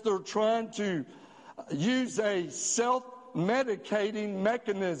because they're trying to use a self-medicating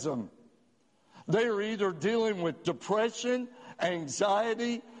mechanism. They are either dealing with depression,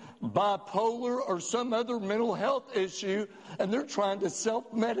 anxiety, bipolar, or some other mental health issue, and they're trying to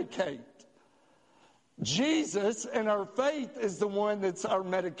self-medicate. Jesus and our faith is the one that's our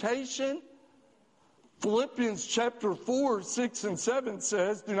medication. Philippians chapter 4, 6, and 7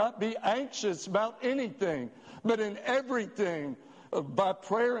 says, do not be anxious about anything, but in everything, by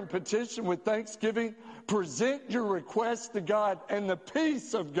prayer and petition with thanksgiving, present your requests to God, and the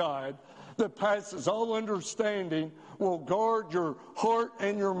peace of God that passes all understanding will guard your heart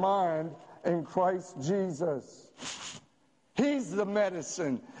and your mind in Christ Jesus. He's the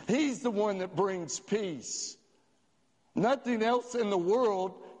medicine. He's the one that brings peace. Nothing else in the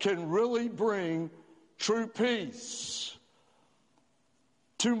world can really bring true peace.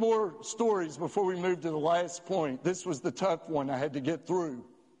 Two more stories before we move to the last point. This was the tough one I had to get through.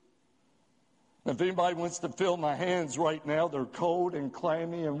 If anybody wants to feel my hands right now, they're cold and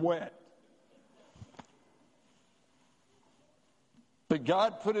clammy and wet. But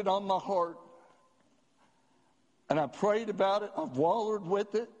God put it on my heart. And I prayed about it. I've wallowed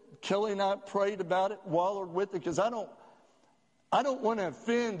with it. Kelly and I prayed about it, wallowed with it, because I don't want to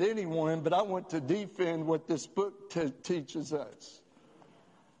offend anyone, but I want to defend what this book teaches us.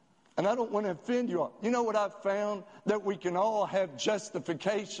 And I don't want to offend you all. You know what I've found? That we can all have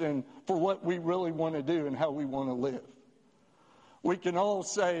justification for what we really want to do and how we want to live. We can all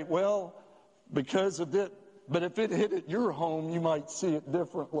say, well, because of it. But if it hit at your home, you might see it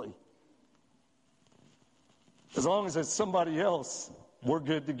differently. As long as it's somebody else, we're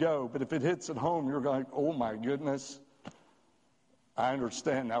good to go. But if it hits at home, you're like, oh my goodness. I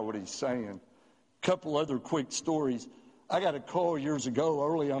understand now what he's saying. A couple other quick stories. I got a call years ago,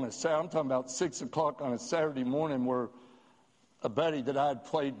 early on a Saturday. I'm talking about 6 o'clock on a Saturday morning, where a buddy that I'd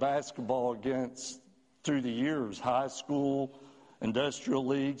played basketball against through the years, high school, industrial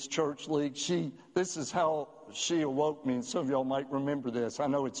leagues, church leagues. This is how she awoke me, and some of y'all might remember this. I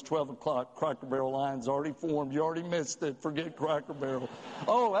know it's 12 o'clock. Cracker Barrel line's already formed. You already missed it. Forget Cracker Barrel.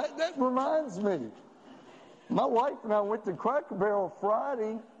 Oh, that reminds me. My wife and I went to Cracker Barrel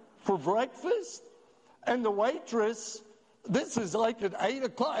Friday for breakfast, and the waitress, this is like at 8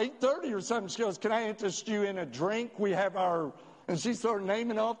 o'clock, 8:30 or something, she goes, can I interest you in a drink? We have and she started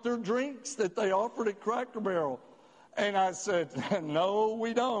naming off their drinks that they offered at Cracker Barrel. And I said, no,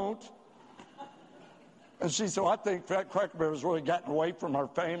 we don't. And she said, I think Cracker Barrel has really gotten away from our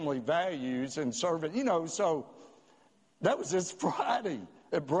family values and serving, so that was this Friday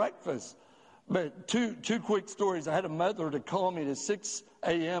at breakfast. But two quick stories. I had a mother to call me at 6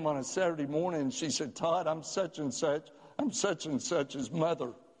 a.m. on a Saturday morning, and she said, Todd, I'm such and such's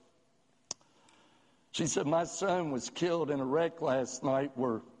mother. She said, my son was killed in a wreck last night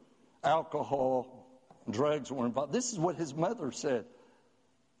where alcohol and drugs were involved. This is what his mother said.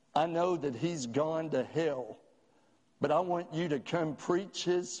 I know that he's gone to hell, but I want you to come preach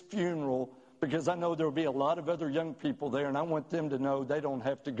his funeral because I know there will be a lot of other young people there, and I want them to know they don't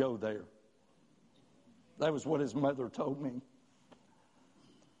have to go there. That was what his mother told me.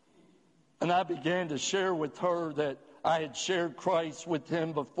 And I began to share with her that I had shared Christ with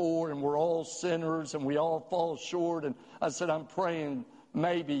him before, and we're all sinners, and we all fall short. And I said, I'm praying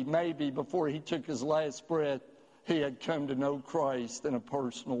maybe before he took his last breath, he had come to know Christ in a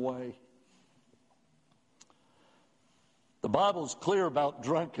personal way. The Bible's clear about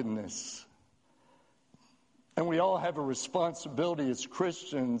drunkenness. And we all have a responsibility as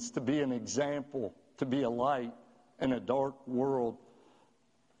Christians to be an example, to be a light in a dark world.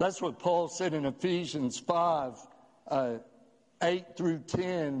 That's what Paul said in Ephesians 5, 8 through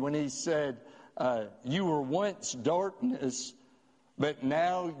 10, when he said, you were once darkness, but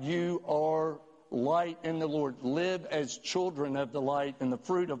now you are light in the Lord. Live as children of the light, and the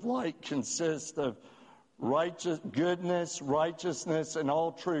fruit of light consists of goodness, righteousness, and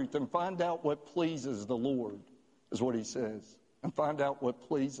all truth. And find out what pleases the Lord, is what he says. And find out what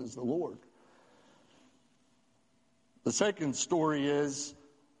pleases the Lord. The second story is,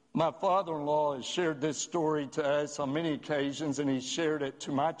 my father-in-law has shared this story to us on many occasions, and he shared it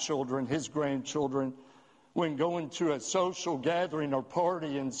to my children, his grandchildren, when going to a social gathering or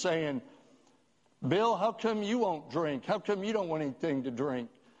party and saying, Bill, how come you won't drink? How come you don't want anything to drink?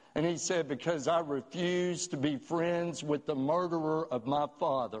 And he said, because I refuse to be friends with the murderer of my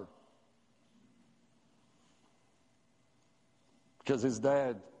father. Because his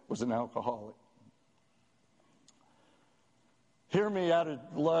dad was an alcoholic. Hear me out of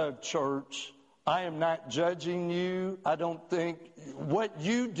love, church. I am not judging you. I don't think what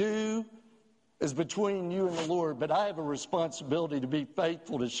you do is between you and the Lord, but I have a responsibility to be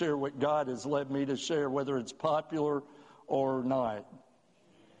faithful to share what God has led me to share, whether it's popular or not.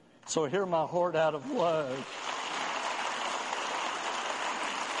 So hear my heart out of love.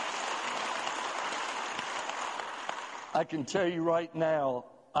 I can tell you right now,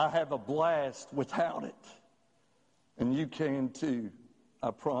 I have a blast without it. And you can too,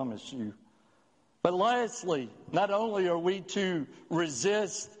 I promise you. But lastly, not only are we to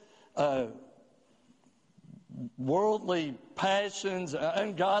resist worldly passions,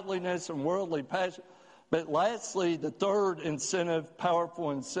 ungodliness and worldly passion, but lastly, the third incentive,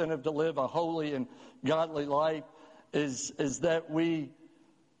 powerful incentive to live a holy and godly life is that we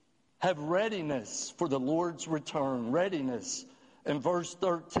have readiness for the Lord's return. Readiness. In verse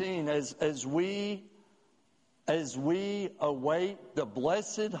 13, as we await the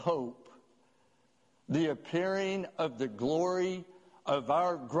blessed hope, the appearing of the glory of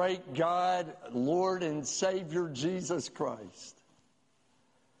our great God, Lord and Savior Jesus Christ.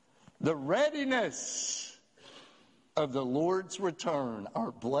 The readiness of the Lord's return,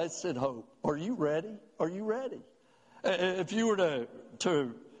 our blessed hope. Are you ready? Are you ready? If you were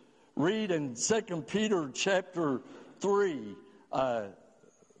to read in 2 Peter chapter 3,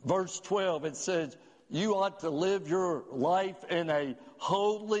 verse 12, it says, you ought to live your life in a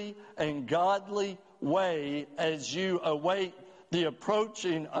holy and godly way as you await the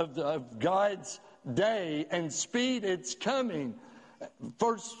approaching of God's day and speed its coming.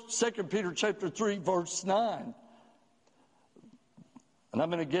 2 Peter chapter 3, verse 9. And I'm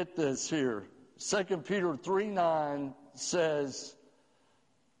going to get this here. 2 Peter 3:9 says,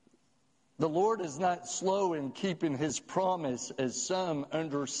 the Lord is not slow in keeping his promise, as some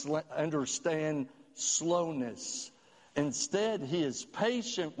understand slowness. Instead, he is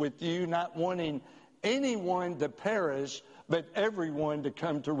patient with you, not wanting anyone to perish, but everyone to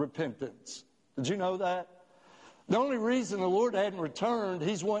come to repentance. Did you know that? The only reason the Lord hadn't returned,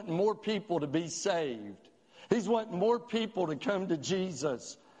 he's wanting more people to be saved. He's wanting more people to come to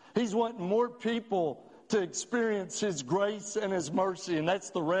Jesus. He's wanting more people to experience his grace and his mercy. And that's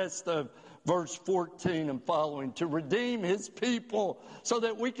the rest of verse 14 and following. To redeem his people so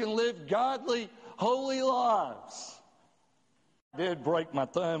that we can live godly, holy lives. I did break my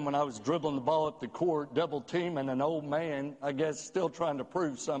thumb when I was dribbling the ball up the court, double teaming an old man, I guess still trying to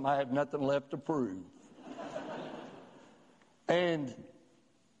prove something. I have nothing left to prove. And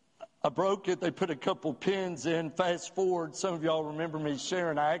I broke it. They put a couple pins in. Fast forward, some of y'all remember me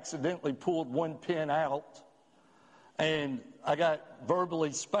sharing, I accidentally pulled one pin out. And I got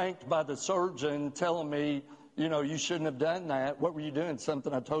verbally spanked by the surgeon telling me, you know, you shouldn't have done that. What were you doing?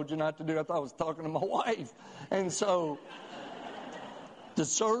 Something I told you not to do? I thought I was talking to my wife. And so the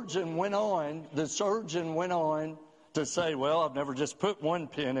surgeon went on to say, well, I've never just put one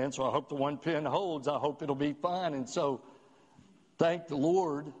pin in, so I hope the one pin holds. I hope it'll be fine. And so thank the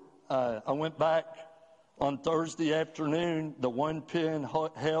Lord. I went back on Thursday afternoon. The one pin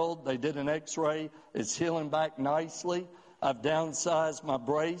held. They did an x-ray. It's healing back nicely. I've downsized my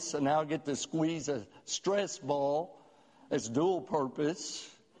brace, and now I get to squeeze a stress ball. It's dual purpose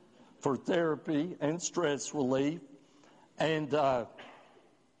for therapy and stress relief. And while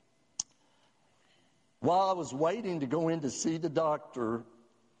I was waiting to go in to see the doctor,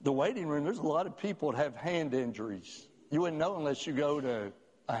 the waiting room, there's a lot of people that have hand injuries. You wouldn't know unless you go to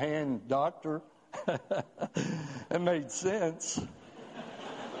a hand doctor. It made sense.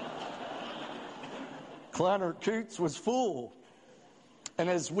 Kleiner Coots was full. And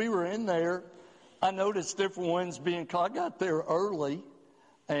as we were in there, I noticed different ones being called. I got there early,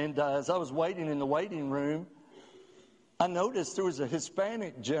 and as I was waiting in the waiting room, I noticed there was a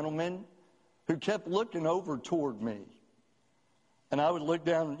Hispanic gentleman who kept looking over toward me. And I would look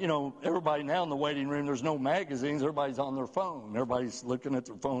down, you know, everybody now in the waiting room, there's no magazines. Everybody's on their phone. Everybody's looking at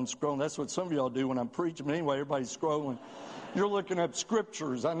their phone, scrolling. That's what some of y'all do when I'm preaching. But anyway, everybody's scrolling. You're looking up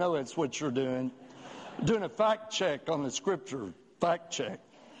scriptures. I know that's what you're doing. Doing a fact check on the scripture. Fact check.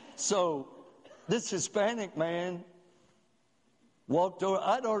 So this Hispanic man walked over.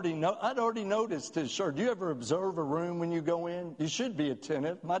 I'd already noticed his shirt. Do you ever observe a room when you go in? You should be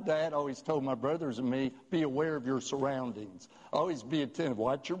attentive. My dad always told my brothers and me, be aware of your surroundings. Always be attentive.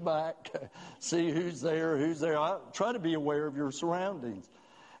 Watch your back. See who's there, I try to be aware of your surroundings.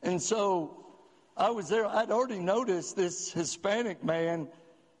 And so I was there. I'd already noticed this Hispanic man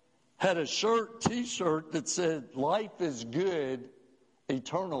had a T-shirt that said, life is good,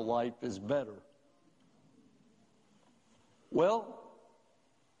 eternal life is better. Well,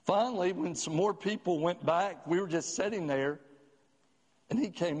 finally, when some more people went back, we were just sitting there, and he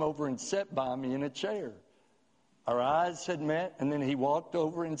came over and sat by me in a chair. Our eyes had met, and then he walked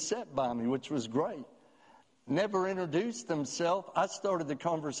over and sat by me, which was great. Never introduced himself. I started the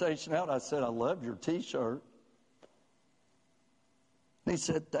conversation out. I said, I love your T-shirt. And he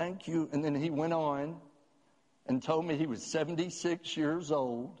said, thank you. And then he went on and told me he was 76 years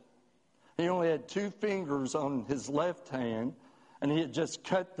old. He only had 2 fingers on his left hand, and he had just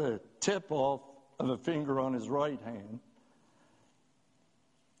cut the tip off of a finger on his right hand.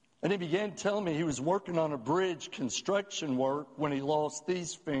 And he began telling me he was working on a bridge construction work when he lost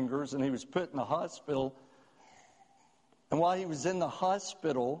these fingers, and he was put in the hospital. And while he was in the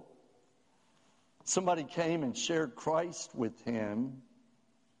hospital, somebody came and shared Christ with him,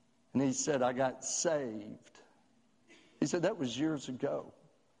 and he said, I got saved. He said, that was years ago.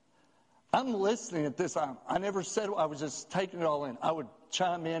 I'm listening at this. I never said, I was just taking it all in. I would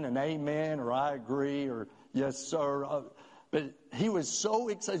chime in an amen or I agree or yes, sir. But he was so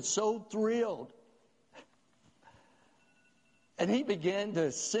excited, so thrilled. And he began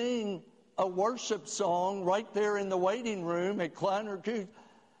to sing a worship song right there in the waiting room at Kleiner Coots.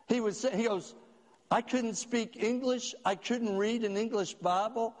 He goes, I couldn't speak English. I couldn't read an English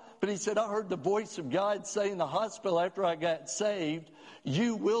Bible. But he said, I heard the voice of God say in the hospital after I got saved,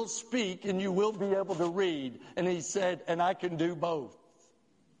 you will speak and you will be able to read. And he said, and I can do both.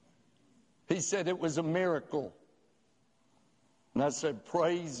 He said it was a miracle. And I said,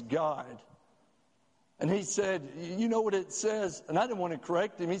 praise God. And he said, you know what it says? And I didn't want to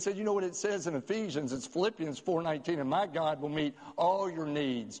correct him. He said, you know what it says in Ephesians? It's Philippians 4:19. And my God will meet all your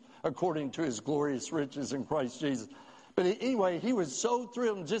needs according to his glorious riches in Christ Jesus. But anyway, he was so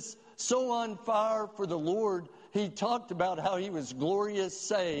thrilled and just so on fire for the Lord. He talked about how he was glorious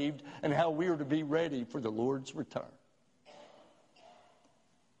saved and how we were to be ready for the Lord's return.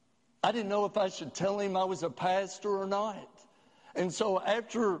 I didn't know if I should tell him I was a pastor or not. And so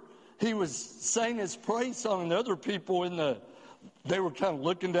after he was saying his praise song, and the other people they were kind of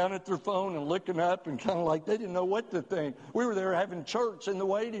looking down at their phone and looking up and kind of like they didn't know what to think. We were there having church in the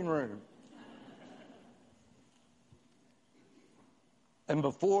waiting room. And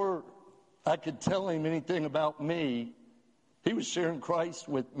before I could tell him anything about me, he was sharing Christ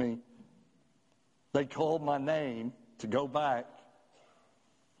with me. They called my name to go back.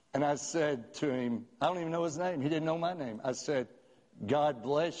 And I said to him, I don't even know his name. He didn't know my name. I said, God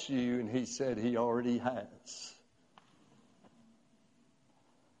bless you. And he said he already has.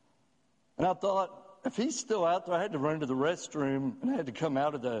 And I thought, if he's still out there, I had to run to the restroom and I had to come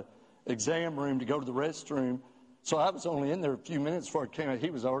out of the exam room to go to the restroom. So I was only in there a few minutes before I came out. He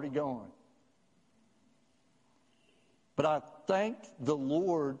was already gone. But I thanked the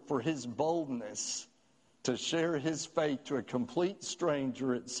Lord for his boldness to share his faith to a complete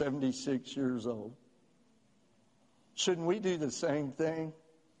stranger at 76 years old. Shouldn't we do the same thing?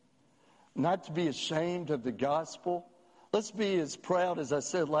 Not to be ashamed of the gospel. Let's be as proud, as I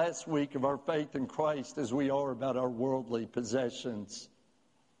said last week, of our faith in Christ as we are about our worldly possessions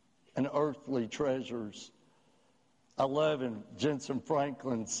and earthly treasures. I love, and Jensen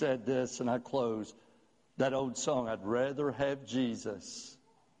Franklin said this, and I close, that old song, I'd rather have Jesus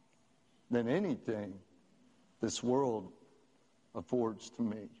than anything this world affords to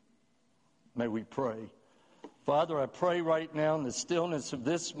me. May we pray. Father, I pray right now in the stillness of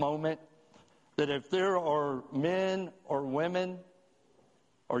this moment that if there are men or women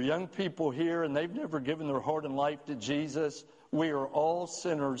or young people here and they've never given their heart and life to Jesus, we are all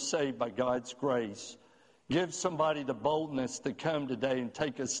sinners saved by God's grace. Give somebody the boldness to come today and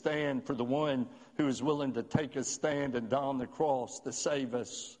take a stand for the one who is willing to take a stand and die on the cross to save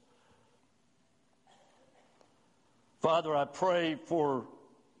us. Father, I pray for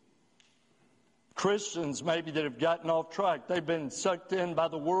Christians maybe that have gotten off track. They've been sucked in by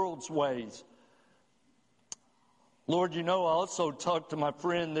the world's ways. Lord, you know, I also talked to my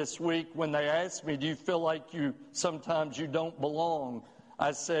friend this week when they asked me, do you feel like sometimes you don't belong?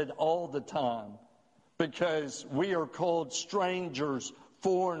 I said all the time, because we are called strangers,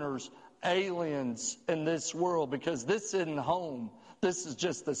 foreigners, aliens in this world, because this isn't home. This is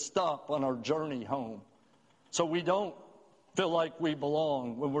just a stop on our journey home. So we don't feel like we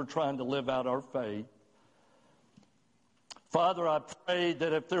belong when we're trying to live out our faith. Father, I pray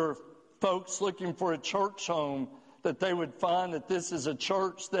that if there are folks looking for a church home, that they would find that this is a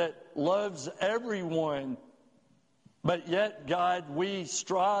church that loves everyone, but yet, God, we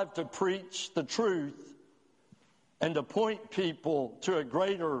strive to preach the truth and to point people to a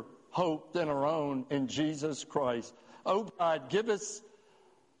greater hope than our own in Jesus Christ. Oh, God, give us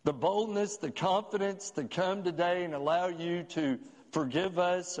the boldness, the confidence to come today and allow you to forgive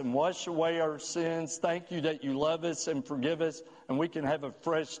us and wash away our sins. Thank you that you love us and forgive us, and we can have a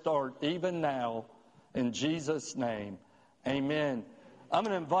fresh start even now. In Jesus' name, amen. I'm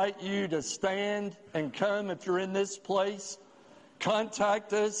going to invite you to stand and come if you're in this place.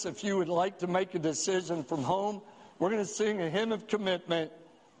 Contact us if you would like to make a decision from home. We're going to sing a hymn of commitment.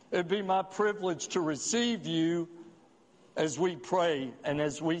 It'd be my privilege to receive you as we pray and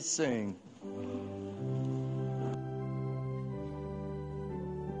as we sing.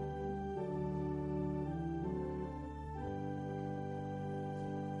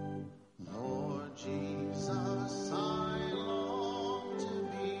 Lord Jesus, I long to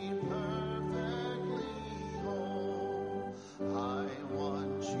be perfectly whole. I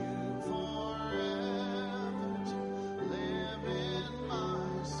want you forever to live in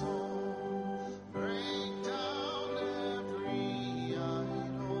my soul. Break down every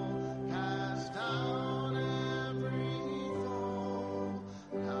idol, cast down every foe.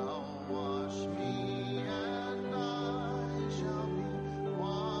 Now wash me and I shall be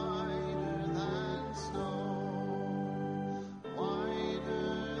whiter than snow. Whiter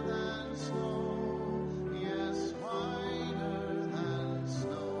than snow, yes, whiter than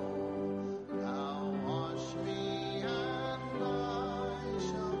snow. Now wash me and I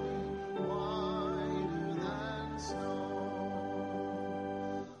shall be whiter than snow.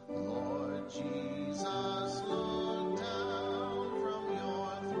 Lord Jesus, look down from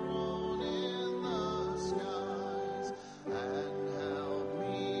your throne in the skies and help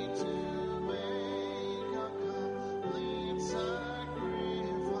me to make a complete sacrifice.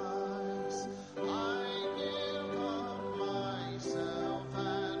 I give up myself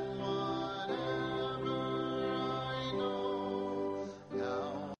and whatever I know.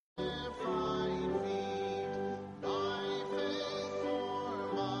 Now if I feed by faith for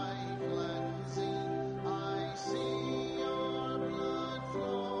my cleansing, I see your blood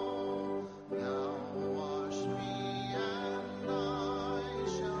flow. Now wash me and I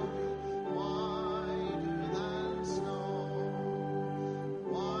shall be whiter than snow.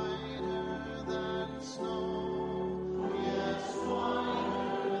 Whiter than snow, yes,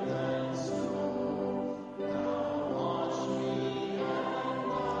 whiter than snow. Now wash me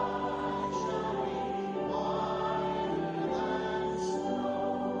and I shall be whiter than snow.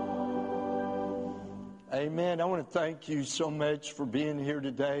 Amen. I want to thank you so much for being here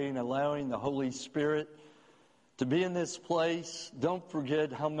today and allowing the Holy Spirit to be in this place. Don't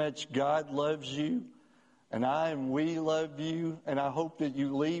forget how much God loves you, and we love you, and I hope that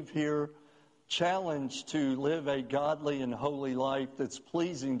you leave here challenged to live a godly and holy life that's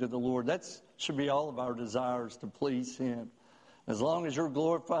pleasing to the Lord. That should be all of our desires, to please Him. As long as you're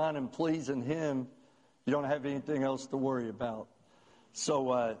glorifying and pleasing Him, you don't have anything else to worry about.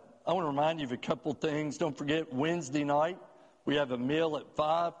 So I want to remind you of a couple things. Don't forget, Wednesday night, we have a meal at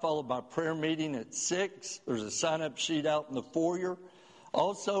 5, followed by prayer meeting at 6. There's a sign-up sheet out in the foyer.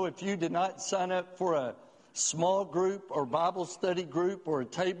 Also, if you did not sign up for a small group or Bible study group or a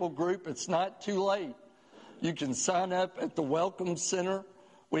table group, it's not too late. You can sign up at the Welcome Center.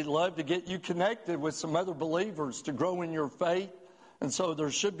 We'd love to get you connected with some other believers to grow in your faith. And so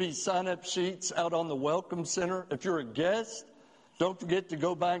there should be sign-up sheets out on the Welcome Center. If you're a guest, don't forget to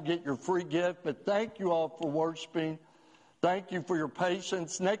go by and get your free gift. But thank you all for worshiping. Thank you for your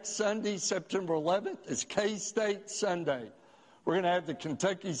patience. Next Sunday, September 11th, is K-State Sunday. We're going to have the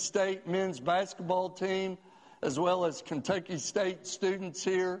Kentucky State men's basketball team as well as Kentucky State students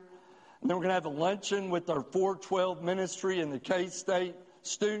here. And then we're going to have a luncheon with our 412 ministry and the K-State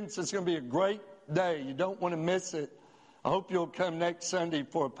students. It's going to be a great day. You don't want to miss it. I hope you'll come next Sunday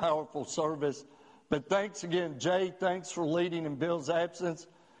for a powerful service. But thanks again, Jay. Thanks for leading in Bill's absence.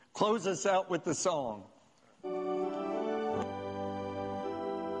 Close us out with the song.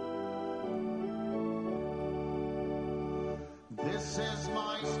 This is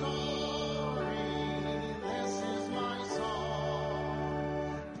my story, this is my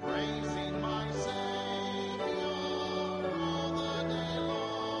song, praising my Savior all the day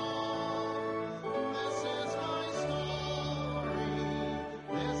long. This is my story,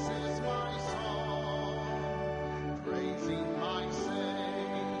 this is my song, praising my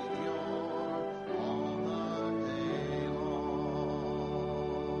Savior all the day long.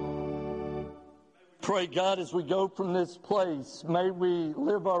 Pray, God, as we go from this place, may we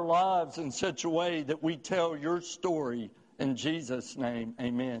live our lives in such a way that we tell your story. In Jesus' name,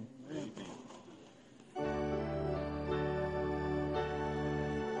 amen.